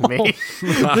murdering me.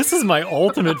 This is my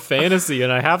ultimate fantasy,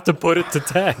 and I have to put it to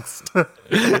text.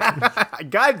 I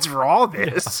gotta draw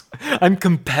this. I'm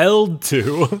compelled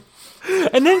to.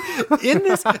 And then in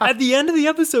this, at the end of the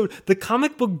episode, the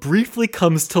comic book briefly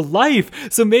comes to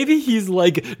life. So maybe he's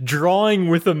like drawing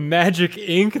with a magic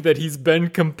ink that he's been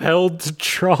compelled to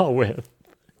draw with.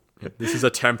 This is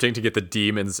attempting to get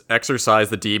exorcise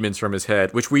the demons from his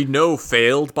head, which we know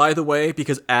failed, by the way,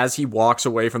 because as he walks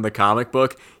away from the comic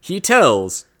book, he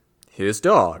tells his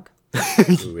dog,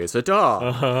 who is a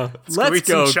dog, let's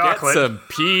go get some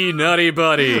peanutty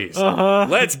buddies.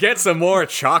 Let's get some more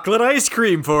chocolate ice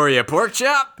cream for you, pork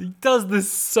chop. He does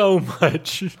this so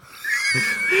much.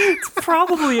 It's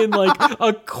probably in like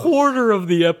a quarter of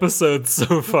the episode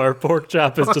so far. Pork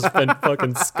chop has just been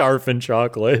fucking scarfing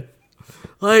chocolate.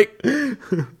 Like,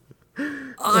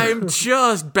 I'm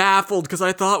just baffled because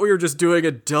I thought we were just doing a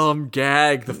dumb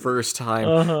gag the first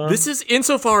time. This is,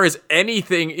 insofar as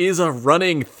anything is a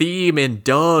running theme in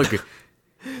Doug,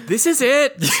 this is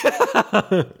it.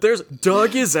 There's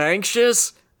Doug is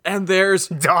anxious, and there's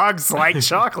Dogs like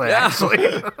chocolate,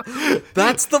 actually.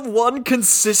 that's the one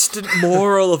consistent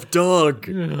moral of Doug.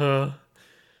 Man.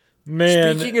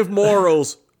 Speaking of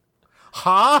morals,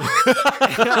 Huh?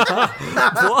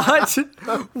 what?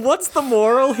 What's the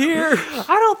moral here? I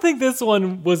don't think this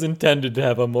one was intended to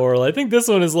have a moral. I think this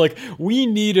one is like, we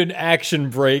need an action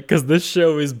break because this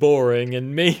show is boring,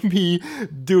 and maybe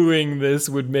doing this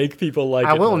would make people like it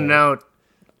I will more. note,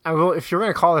 if you're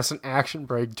going to call this an action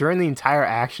break, during the entire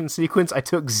action sequence, I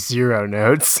took 0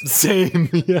 notes. Same.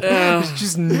 Yeah. There's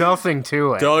just nothing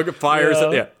to it. Doug fires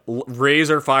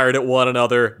Razor fired at one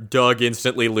another. Doug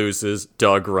instantly loses.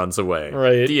 Doug runs away.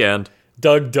 Right. The end.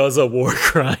 Doug does a war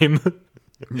crime.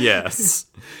 Yes.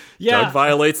 Yeah. Doug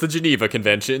violates the Geneva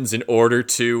Conventions in order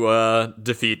to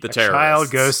defeat the terrorists.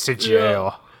 Child goes to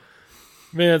jail.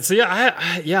 Man, so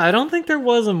I don't think there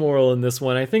was a moral in this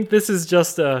one. I think this is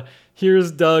just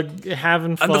here's Doug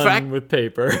having fun with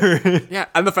paper. Yeah,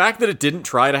 and the fact that it didn't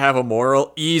try to have a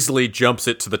moral easily jumps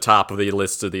it to the top of the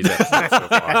list of these episodes so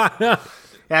far.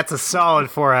 That's a solid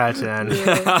 4 out of 10.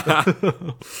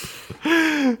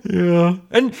 Yeah.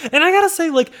 And I gotta say,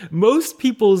 like, most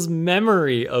people's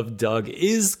memory of Doug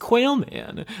is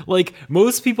Quailman. Like,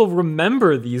 most people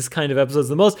remember these kind of episodes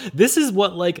the most. This is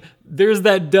what, like, there's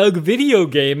that Doug video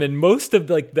game, and most of,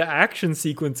 like, the action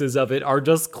sequences of it are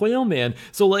just Quailman.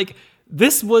 So, like,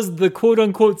 this was the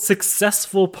quote-unquote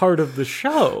successful part of the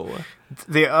show.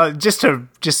 Just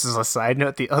as a side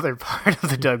note, the other part of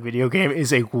the Doug video game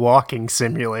is a walking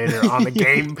simulator on the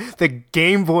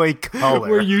Game Boy Color,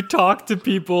 where you talk to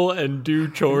people and do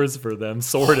chores for them,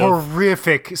 sort of.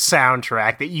 Horrific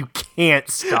soundtrack that you can't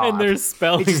stop. And there's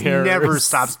spelling it just errors. never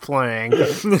stops playing.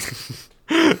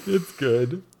 It's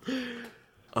good.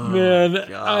 Man,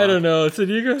 God. I don't know. So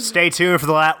do you guys stay tuned for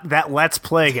that Let's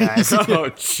Play, guys? Oh,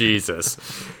 Jesus.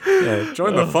 Yeah,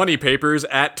 join the funny papers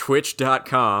at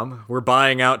twitch.com. We're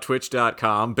buying out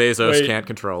twitch.com. Bezos can't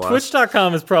control us.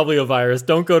 Twitch.com is probably a virus.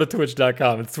 Don't go to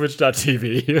twitch.com. It's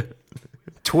twitch.tv.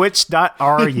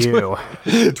 Twitch.ru.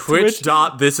 Twitch.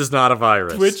 This is not a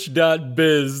virus.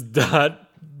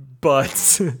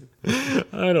 Twitch.biz.butts. I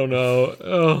don't know.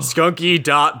 Oh.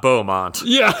 Skunky.beaumont.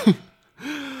 Yeah.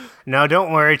 No,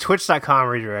 don't worry. Twitch.com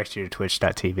redirects you to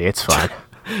twitch.tv. It's fine.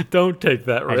 Don't take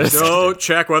that risk. Don't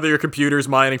check whether your computer's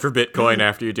mining for Bitcoin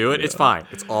after you do it. It's fine.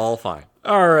 It's all fine.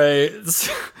 All right.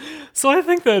 So I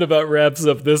think that about wraps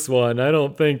up this one. I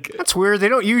don't think... That's weird. They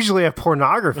don't usually have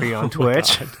pornography on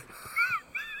Twitch.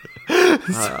 So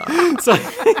I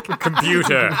think...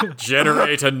 Computer,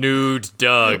 generate a nude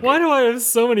Doug. Why do I have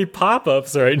so many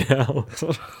pop-ups right now?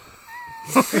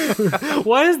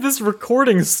 Why is this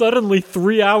recording suddenly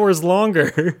 3 hours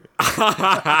longer?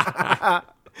 All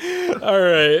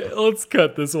right, let's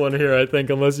cut this one here, I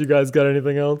think, unless you guys got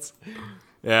anything else.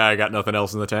 Yeah, I got nothing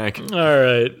else in the tank. All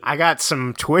right. I got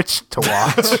some Twitch to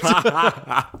watch.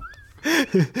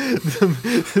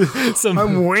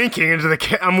 I'm winking into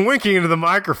the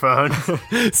microphone.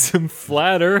 Some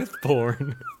flat earth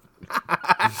porn.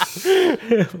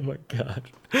 Oh my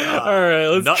god. All right,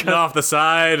 let's Nutting off the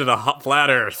side of the flat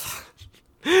earth.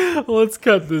 Let's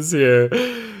cut this here.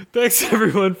 Thanks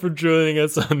everyone for joining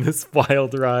us on this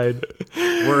wild ride.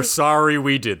 We're sorry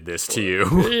we did this to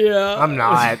you. Yeah. I'm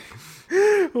not.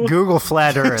 Google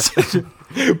flat Earth.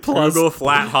 Plus, Google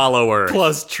flat hollow earth.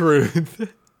 plus truth.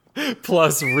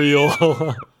 Plus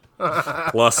real.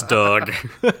 Plus Doug.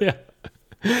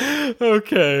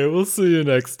 Okay, we'll see you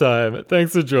next time.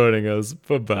 Thanks for joining us.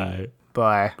 Bye-bye.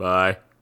 Bye. Bye.